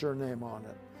 Lord. Put your name on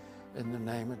it. In the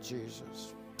name of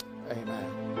Jesus.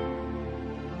 Amen.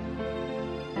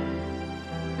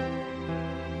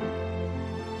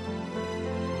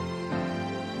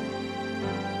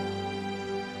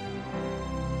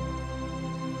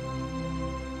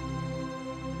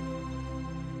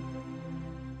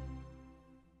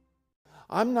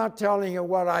 I'm not telling you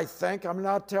what I think. I'm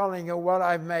not telling you what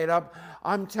I've made up.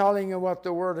 I'm telling you what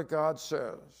the Word of God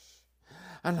says.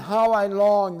 And how I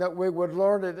long that we would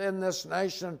learn it in this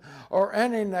nation or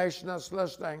any nation that's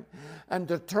listening, and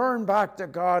to turn back to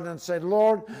God and say,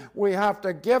 Lord, we have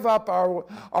to give up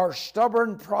our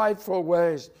stubborn, prideful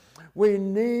ways. We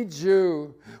need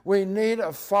you. We need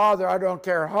a father. I don't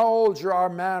care how old you are,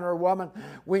 man or woman.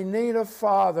 We need a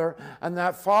father, and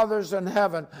that father's in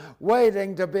heaven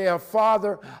waiting to be a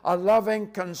father, a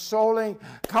loving, consoling,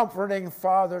 comforting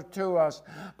father to us.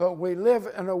 But we live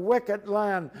in a wicked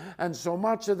land, and so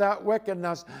much of that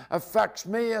wickedness affects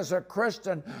me as a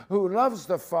Christian who loves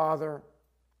the Father.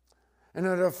 And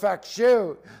it affects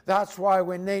you. That's why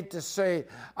we need to see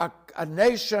a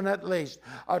nation at least,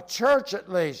 a church at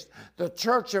least, the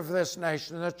church of this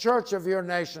nation, the church of your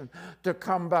nation, to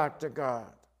come back to God.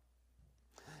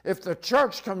 If the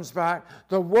church comes back,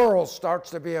 the world starts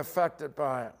to be affected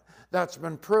by it. That's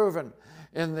been proven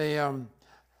in the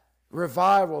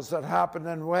revivals that happened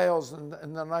in Wales in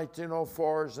the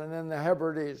 1904s and in the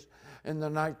Hebrides in the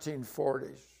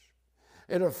 1940s.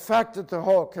 It affected the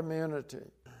whole community.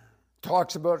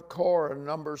 Talks about Korah in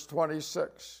Numbers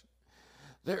 26.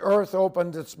 The earth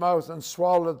opened its mouth and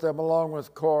swallowed them along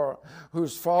with Korah,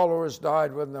 whose followers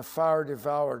died when the fire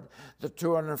devoured the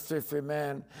 250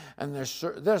 men, and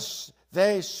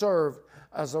they served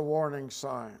as a warning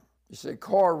sign. You see,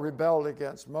 Korah rebelled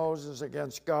against Moses,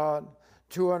 against God.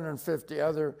 250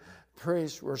 other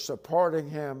priests were supporting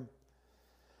him.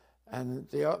 And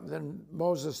then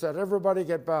Moses said, everybody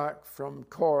get back from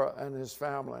Korah and his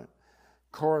family.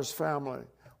 Korah's family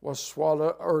was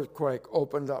swallowed, earthquake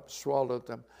opened up, swallowed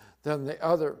them. Then the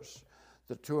others,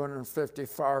 the 250,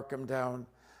 fire come down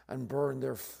and burned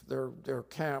their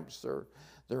camps,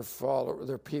 their followers,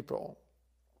 their people.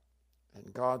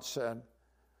 And God said,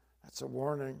 that's a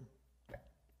warning.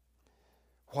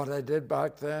 What I did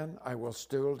back then, I will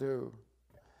still do.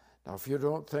 Now, if you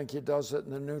don't think he does it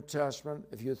in the New Testament,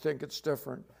 if you think it's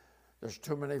different, there's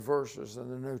too many verses in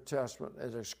the New Testament.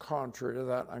 It is contrary to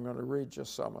that. I'm going to read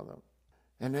just some of them.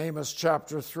 In Amos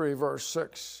chapter 3, verse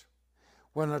 6,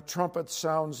 when a trumpet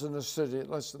sounds in the city,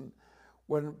 listen,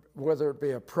 whether it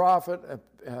be a prophet,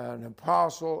 an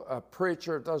apostle, a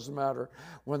preacher, it doesn't matter.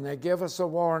 When they give us a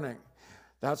warning,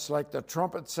 that's like the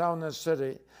trumpet sound in the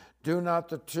city. Do not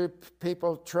the two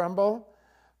people tremble?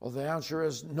 Well, the answer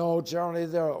is no, generally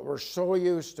they don't. We're so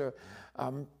used to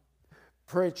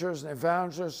preachers and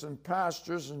evangelists and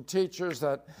pastors and teachers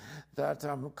that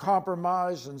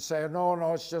compromise and say,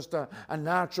 no, it's just a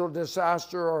natural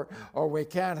disaster, or we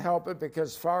can't help it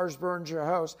because fires burned your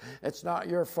house. It's not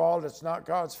your fault. It's not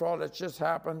God's fault. It just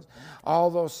happens. All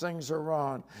those things are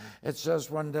wrong. It says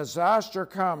when disaster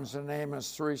comes, in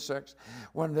Amos 3:6,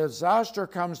 when disaster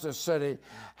comes to the city,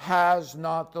 has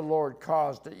not the Lord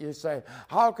caused it? You say,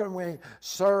 how can we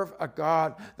serve a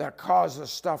God that causes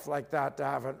stuff like that to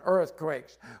happen?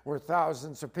 Earthquakes, where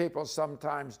thousands of people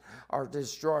sometimes are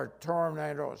destroyed,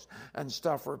 tornadoes and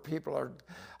stuff where people are.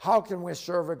 How can we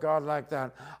serve a God like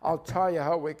that? I'll tell you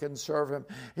how we can serve him.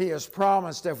 He has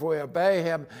promised if we obey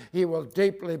him, he will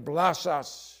deeply bless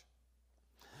us.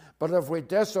 But if we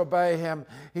disobey him,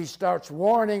 he starts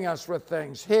warning us with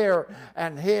things here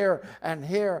and here and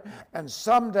here. And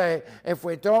someday, if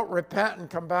we don't repent and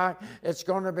come back, it's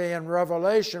going to be in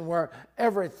Revelation where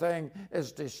everything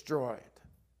is destroyed.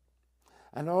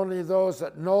 And only those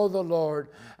that know the Lord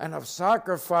and have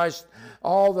sacrificed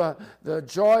all the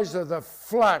joys of the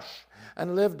flesh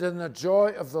and lived in the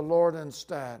joy of the Lord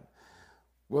instead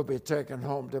will be taken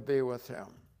home to be with him.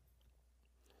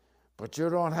 But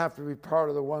you don't have to be part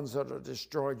of the ones that are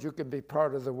destroyed. You can be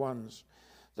part of the ones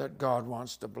that God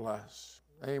wants to bless.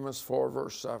 Amos 4,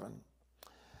 verse 7.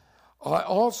 I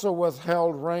also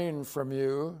withheld rain from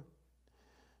you.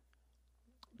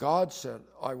 God said,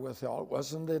 I withheld. It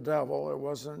wasn't the devil. It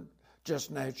wasn't just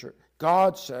nature.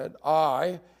 God said,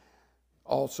 I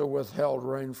also withheld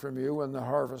rain from you when the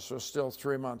harvest was still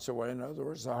 3 months away. In other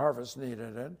words, the harvest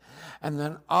needed it. And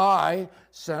then I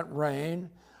sent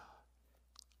rain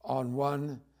on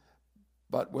one,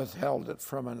 but withheld it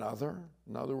from another.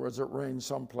 In other words, it rained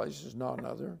some places, not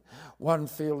another. One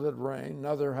field had rain,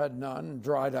 another had none,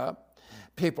 dried up.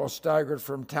 People staggered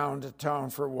from town to town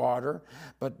for water,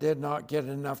 but did not get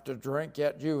enough to drink.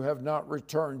 Yet you have not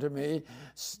returned to me,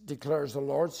 declares the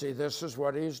Lord. See, this is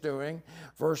what he's doing.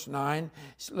 Verse 9,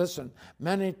 listen,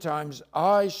 many times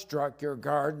I struck your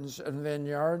gardens and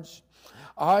vineyards.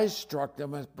 I struck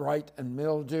them with blight and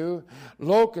mildew.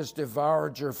 Locusts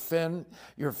devoured your fig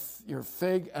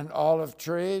and olive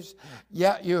trees.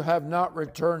 Yet you have not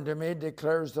returned to me,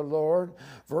 declares the Lord.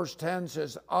 Verse 10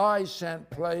 says, I sent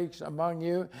plagues among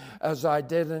you as I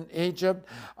did in Egypt.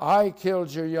 I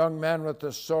killed your young men with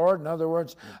the sword. In other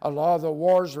words, a lot of the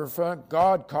wars were fought.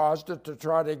 God caused it to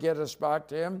try to get us back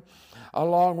to him.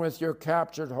 Along with your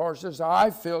captured horses,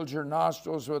 I filled your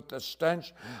nostrils with the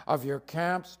stench of your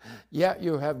camps, yet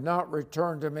you have not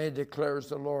returned to me, declares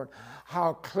the Lord.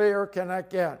 How clear can it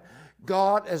get?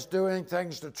 God is doing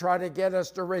things to try to get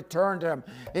us to return to him.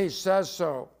 He says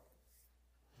so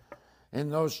in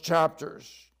those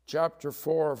chapters, chapter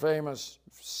 4 of Amos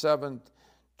 7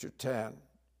 to 10.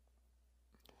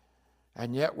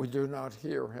 And yet we do not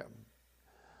hear him.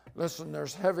 Listen,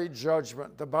 there's heavy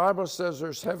judgment. The Bible says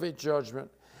there's heavy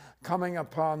judgment coming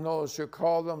upon those who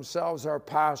call themselves our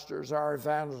pastors, our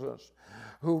evangelists,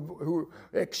 who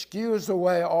excuse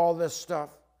away all this stuff,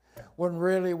 when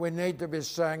really we need to be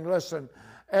saying, listen,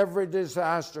 every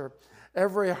disaster,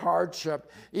 every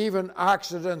hardship, even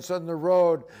accidents on the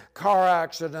road, car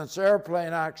accidents,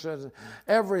 airplane accidents,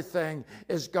 everything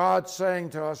is God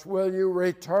saying to us, will you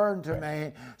return to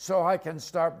me so I can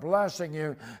start blessing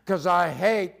you? Because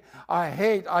I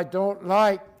don't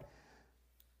like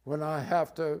when I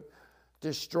have to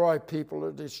destroy people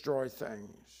or destroy things.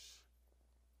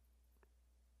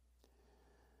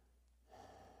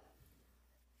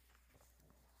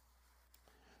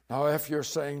 Now, if you're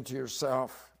saying to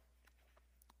yourself,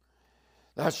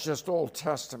 that's just Old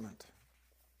Testament.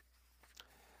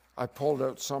 I pulled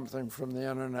out something from the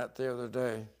internet the other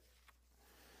day.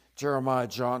 Jeremiah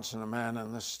Johnson, a man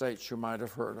in the States you might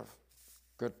have heard of,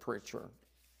 good preacher,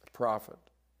 prophet.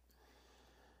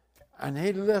 And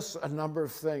he lists a number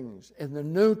of things in the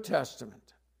New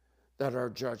Testament that are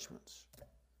judgments.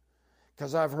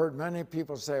 Because I've heard many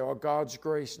people say, oh, God's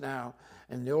grace now,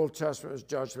 and the Old Testament is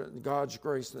judgment, and God's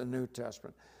grace in the New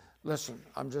Testament. Listen,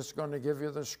 I'm just going to give you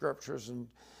the scriptures and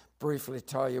briefly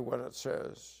tell you what it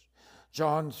says.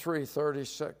 John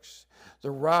 3:36.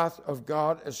 The wrath of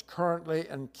God is currently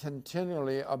and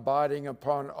continually abiding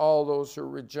upon all those who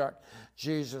reject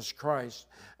Jesus Christ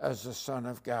as the Son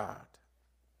of God.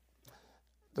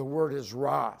 The word is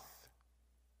wrath.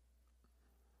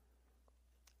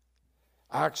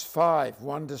 Acts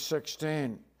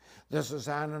 5:1-16. This is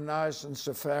Ananias and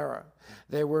Sapphira.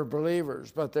 They were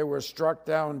believers, but they were struck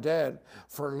down dead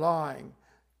for lying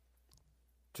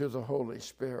to the Holy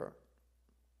Spirit.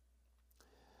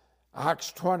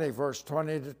 Acts 20, verse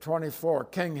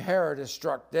 20-24. King Herod is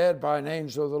struck dead by an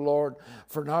angel of the Lord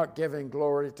for not giving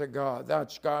glory to God.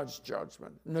 That's God's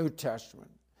judgment, New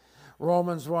Testament.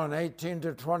 Romans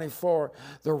 1:18-24,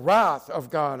 the wrath of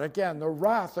God, again, the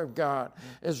wrath of God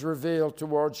is revealed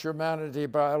towards humanity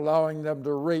by allowing them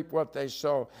to reap what they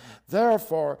sow.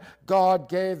 Therefore, God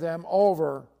gave them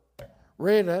over,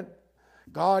 read it,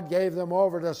 God gave them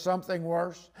over to something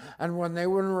worse, and when they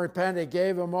wouldn't repent, he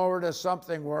gave them over to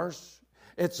something worse.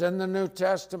 It's in the New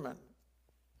Testament.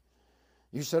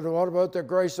 You said, well, what about the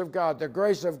grace of God? The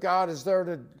grace of God is there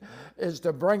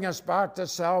to bring us back to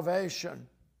salvation.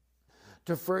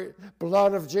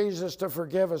 Blood of Jesus to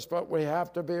forgive us, but we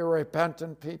have to be a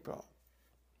repentant people.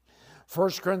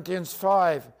 1 Corinthians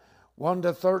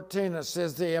 5:1-13, it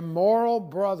says, the immoral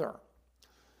brother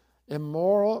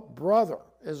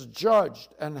is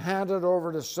judged and handed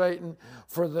over to Satan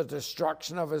for the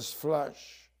destruction of his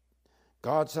flesh.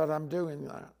 God said, I'm doing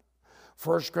that.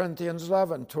 1 Corinthians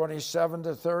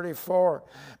 11:27-34,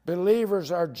 believers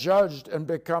are judged and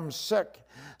become sick.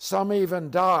 Some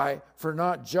even die for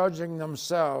not judging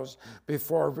themselves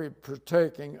before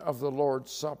partaking of the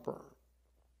Lord's Supper.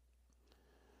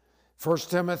 1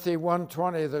 Timothy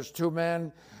 1:20, there's two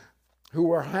men who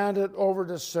were handed over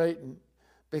to Satan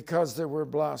because they were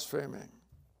blaspheming.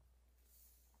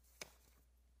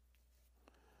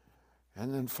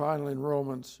 And then finally in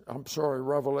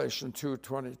Revelation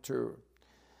 2:22.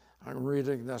 I'm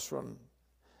reading this one.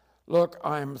 Look,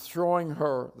 I am throwing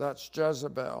her, that's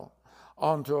Jezebel,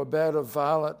 onto a bed of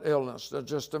violent illness. Now,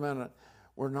 just a minute.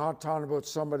 We're not talking about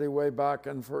somebody way back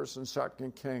in 1st and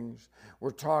 2nd Kings. We're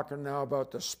talking now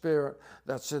about the spirit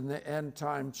that's in the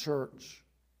end-time church.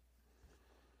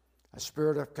 A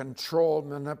spirit of control,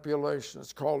 manipulation.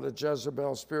 It's called a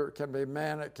Jezebel spirit. It can be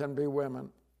men, it can be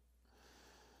women.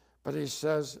 But he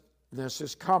says this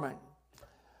is coming.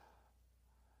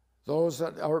 Those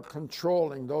that are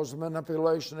controlling, those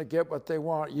manipulation to get what they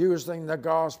want, using the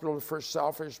gospel for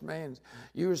selfish means,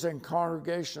 using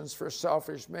congregations for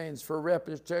selfish means, for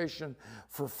reputation,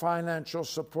 for financial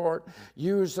support,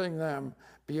 using them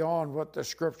beyond what the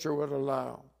scripture would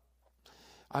allow.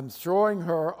 I'm throwing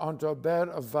her onto a bed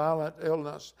of violent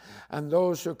illness, and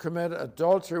those who commit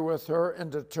adultery with her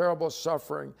into terrible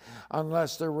suffering,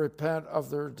 unless they repent of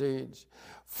their deeds.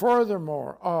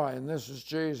 Furthermore, I, and this is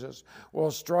Jesus,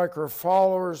 will strike her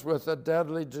followers with a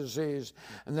deadly disease,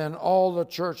 and then all the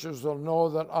churches will know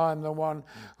that I'm the one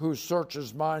who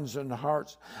searches minds and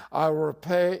hearts. I will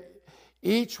repay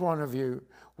each one of you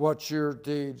what your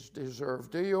deeds deserve.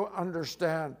 Do you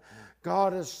understand?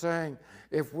 God is saying,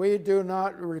 if we do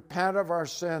not repent of our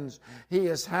sins, He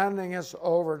is handing us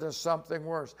over to something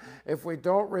worse. If we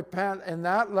don't repent in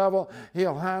that level,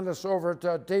 He'll hand us over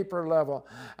to a deeper level,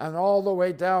 and all the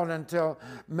way down until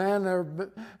men are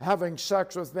having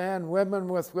sex with men, women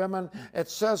with women. It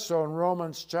says so in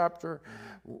Romans chapter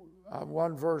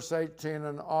 1, verse 18,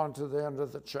 and on to the end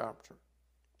of the chapter.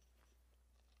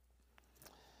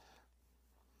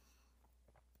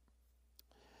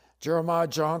 Jeremiah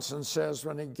Johnson says,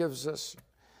 when he gives this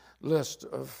list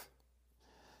of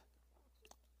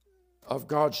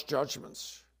God's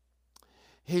judgments,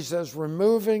 he says,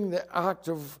 removing the act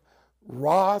of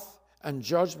wrath and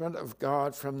judgment of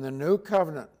God from the new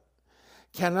covenant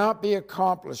cannot be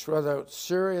accomplished without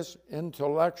serious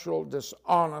intellectual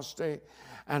dishonesty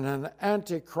and an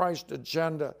antichrist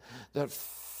agenda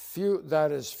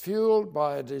that is fueled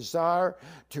by a desire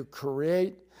to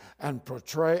create and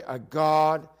portray a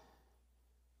God,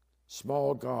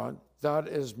 small God, that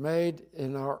is made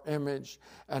in our image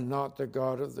and not the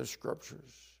God of the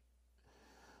Scriptures.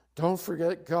 Don't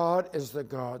forget, God is the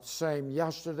God, same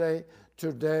yesterday,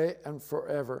 today, and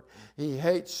forever. He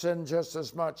hates sin just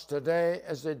as much today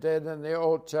as He did in the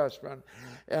Old Testament.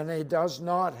 And He does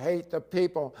not hate the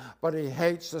people, but He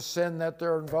hates the sin that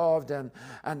they're involved in.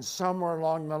 And somewhere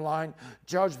along the line,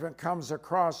 judgment comes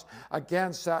across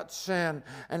against that sin.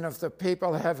 And if the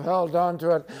people have held on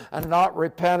to it and not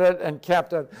repented and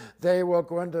kept it, they will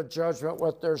go into judgment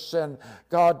with their sin.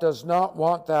 God does not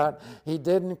want that. He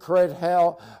didn't create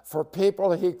hell for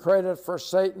people. He created for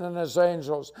Satan and his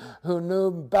angels, who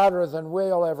knew better than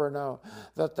we'll ever know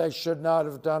that they should not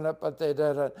have done it, but they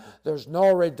did it. There's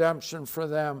no redemption for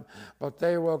them, but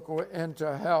they will go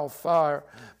into hell fire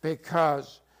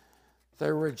because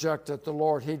they rejected the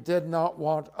Lord. He did not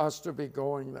want us to be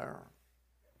going there,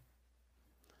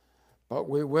 but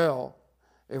we will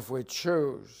if we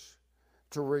choose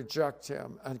to reject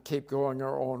Him and keep going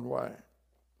our own way.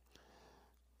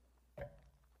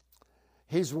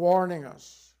 He's warning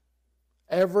us.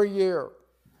 Every year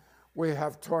we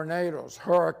have tornadoes,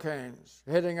 hurricanes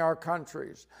hitting our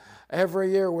countries.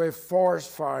 Every year we have forest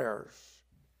fires.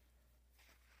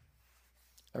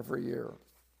 Every year.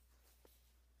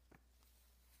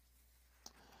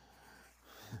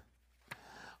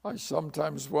 I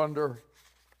sometimes wonder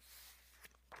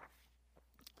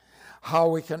how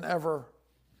we can ever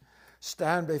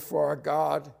stand before a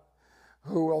God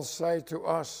who will say to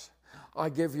us, I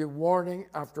give you warning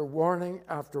after warning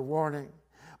after warning,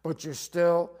 but you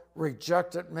still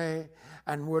rejected me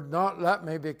and would not let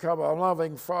me become a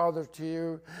loving father to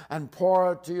you and pour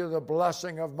out to you the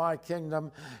blessing of my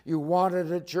kingdom. You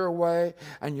wanted it your way,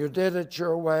 and you did it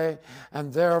your way,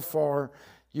 and therefore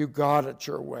you got it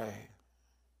your way.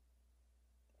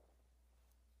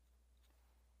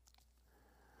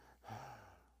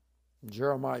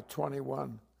 Jeremiah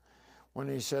 21, when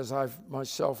he says, I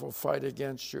myself will fight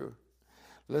against you.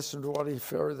 Listen to what he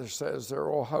further says there,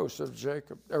 O house of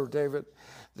Jacob, or David.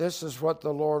 This is what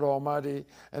the Lord Almighty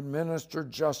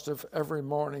administered justice every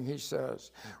morning, he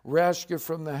says. Rescue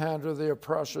from the hand of the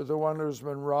oppressor, the one who's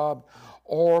been robbed,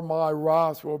 or my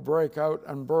wrath will break out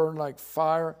and burn like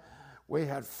fire. We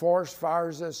had forest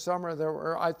fires this summer that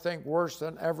were, I think, worse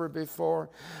than ever before,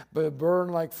 but burn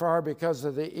like fire because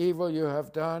of the evil you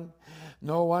have done.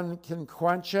 No one can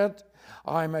quench it.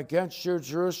 I'm against you,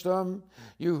 Jerusalem,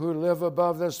 you who live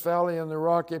above this valley in the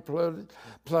rocky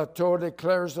plateau,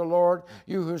 declares the Lord.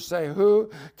 You who say, who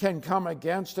can come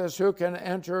against us? Who can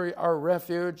enter our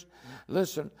refuge?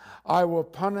 Listen, I will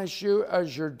punish you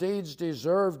as your deeds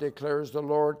deserve, declares the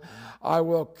Lord. I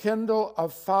will kindle a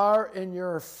fire in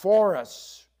your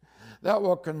forests that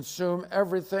will consume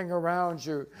everything around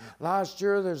you. Last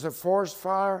year, there's a forest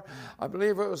fire, I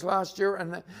believe it was last year,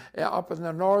 up in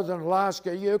the northern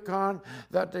Alaska, Yukon,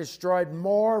 that destroyed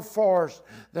more forest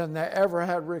than they ever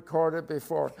had recorded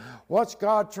before. What's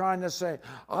God trying to say?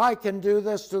 I can do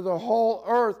this to the whole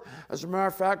earth. As a matter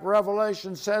of fact,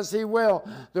 Revelation says He will.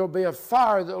 There'll be a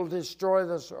fire that will destroy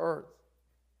this earth.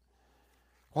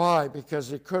 Why? Because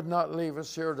He could not leave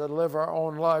us here to live our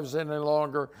own lives any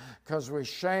longer, because we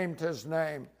shamed His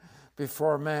name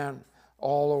before man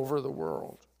all over the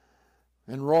world.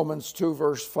 In Romans 2,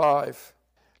 verse 5,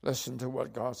 Listen to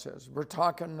what God says. We're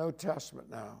talking New Testament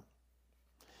now.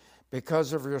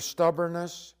 Because of your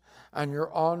stubbornness and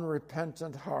your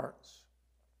unrepentant hearts,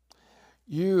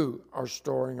 you are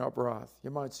storing up wrath. You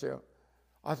might say,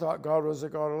 I thought God was a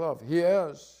God of love. He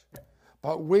is.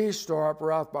 But we store up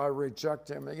wrath by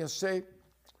rejecting him. You see,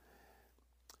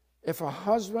 if a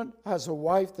husband has a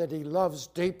wife that he loves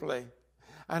deeply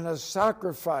and has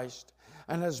sacrificed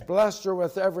and has blessed her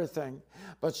with everything,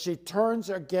 but she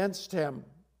turns against him,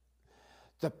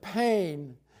 the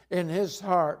pain in his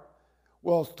heart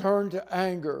will turn to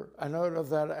anger, and out of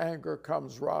that anger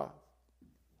comes wrath.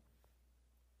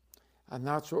 And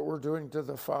that's what we're doing to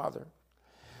the Father.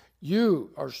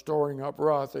 You are storing up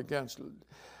wrath against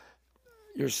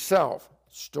yourself,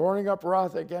 storing up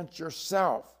wrath against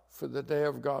yourself for the day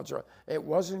of God's wrath. It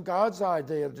wasn't God's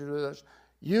idea to do this.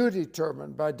 You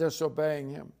determined by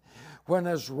disobeying him. When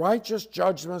his righteous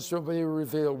judgments will be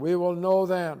revealed, we will know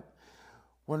then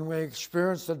when we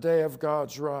experience the day of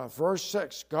God's wrath. Verse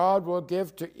 6, God will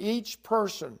give to each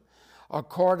person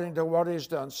according to what he's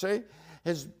done. See,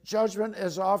 his judgment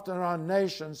is often on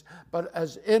nations, but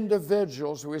as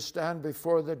individuals we stand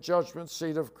before the judgment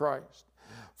seat of Christ.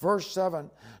 Verse 7,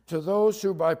 to those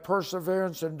who by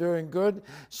perseverance in doing good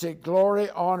seek glory,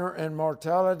 honor, and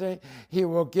immortality, he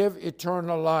will give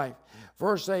eternal life.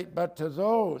 Verse 8, but to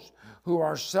those who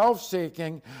are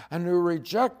self-seeking and who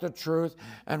reject the truth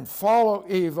and follow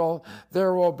evil,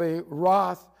 there will be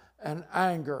wrath and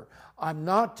anger. I'm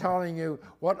not telling you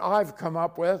what I've come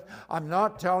up with. I'm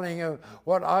not telling you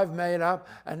what I've made up.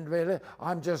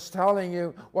 I'm just telling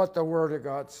you what the Word of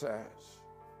God says.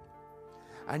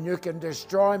 And you can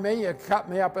destroy me, you cut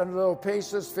me up in little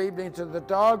pieces, feed me to the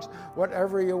dogs,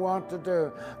 whatever you want to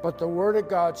do. But the Word of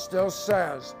God still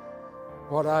says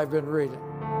what I've been reading.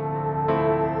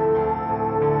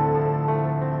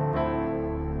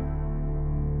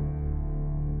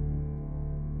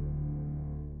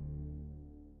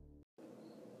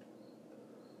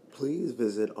 Please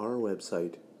visit our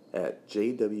website at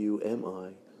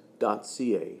jwmi.ca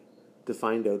to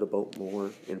find out about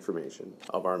more information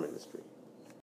of our ministry.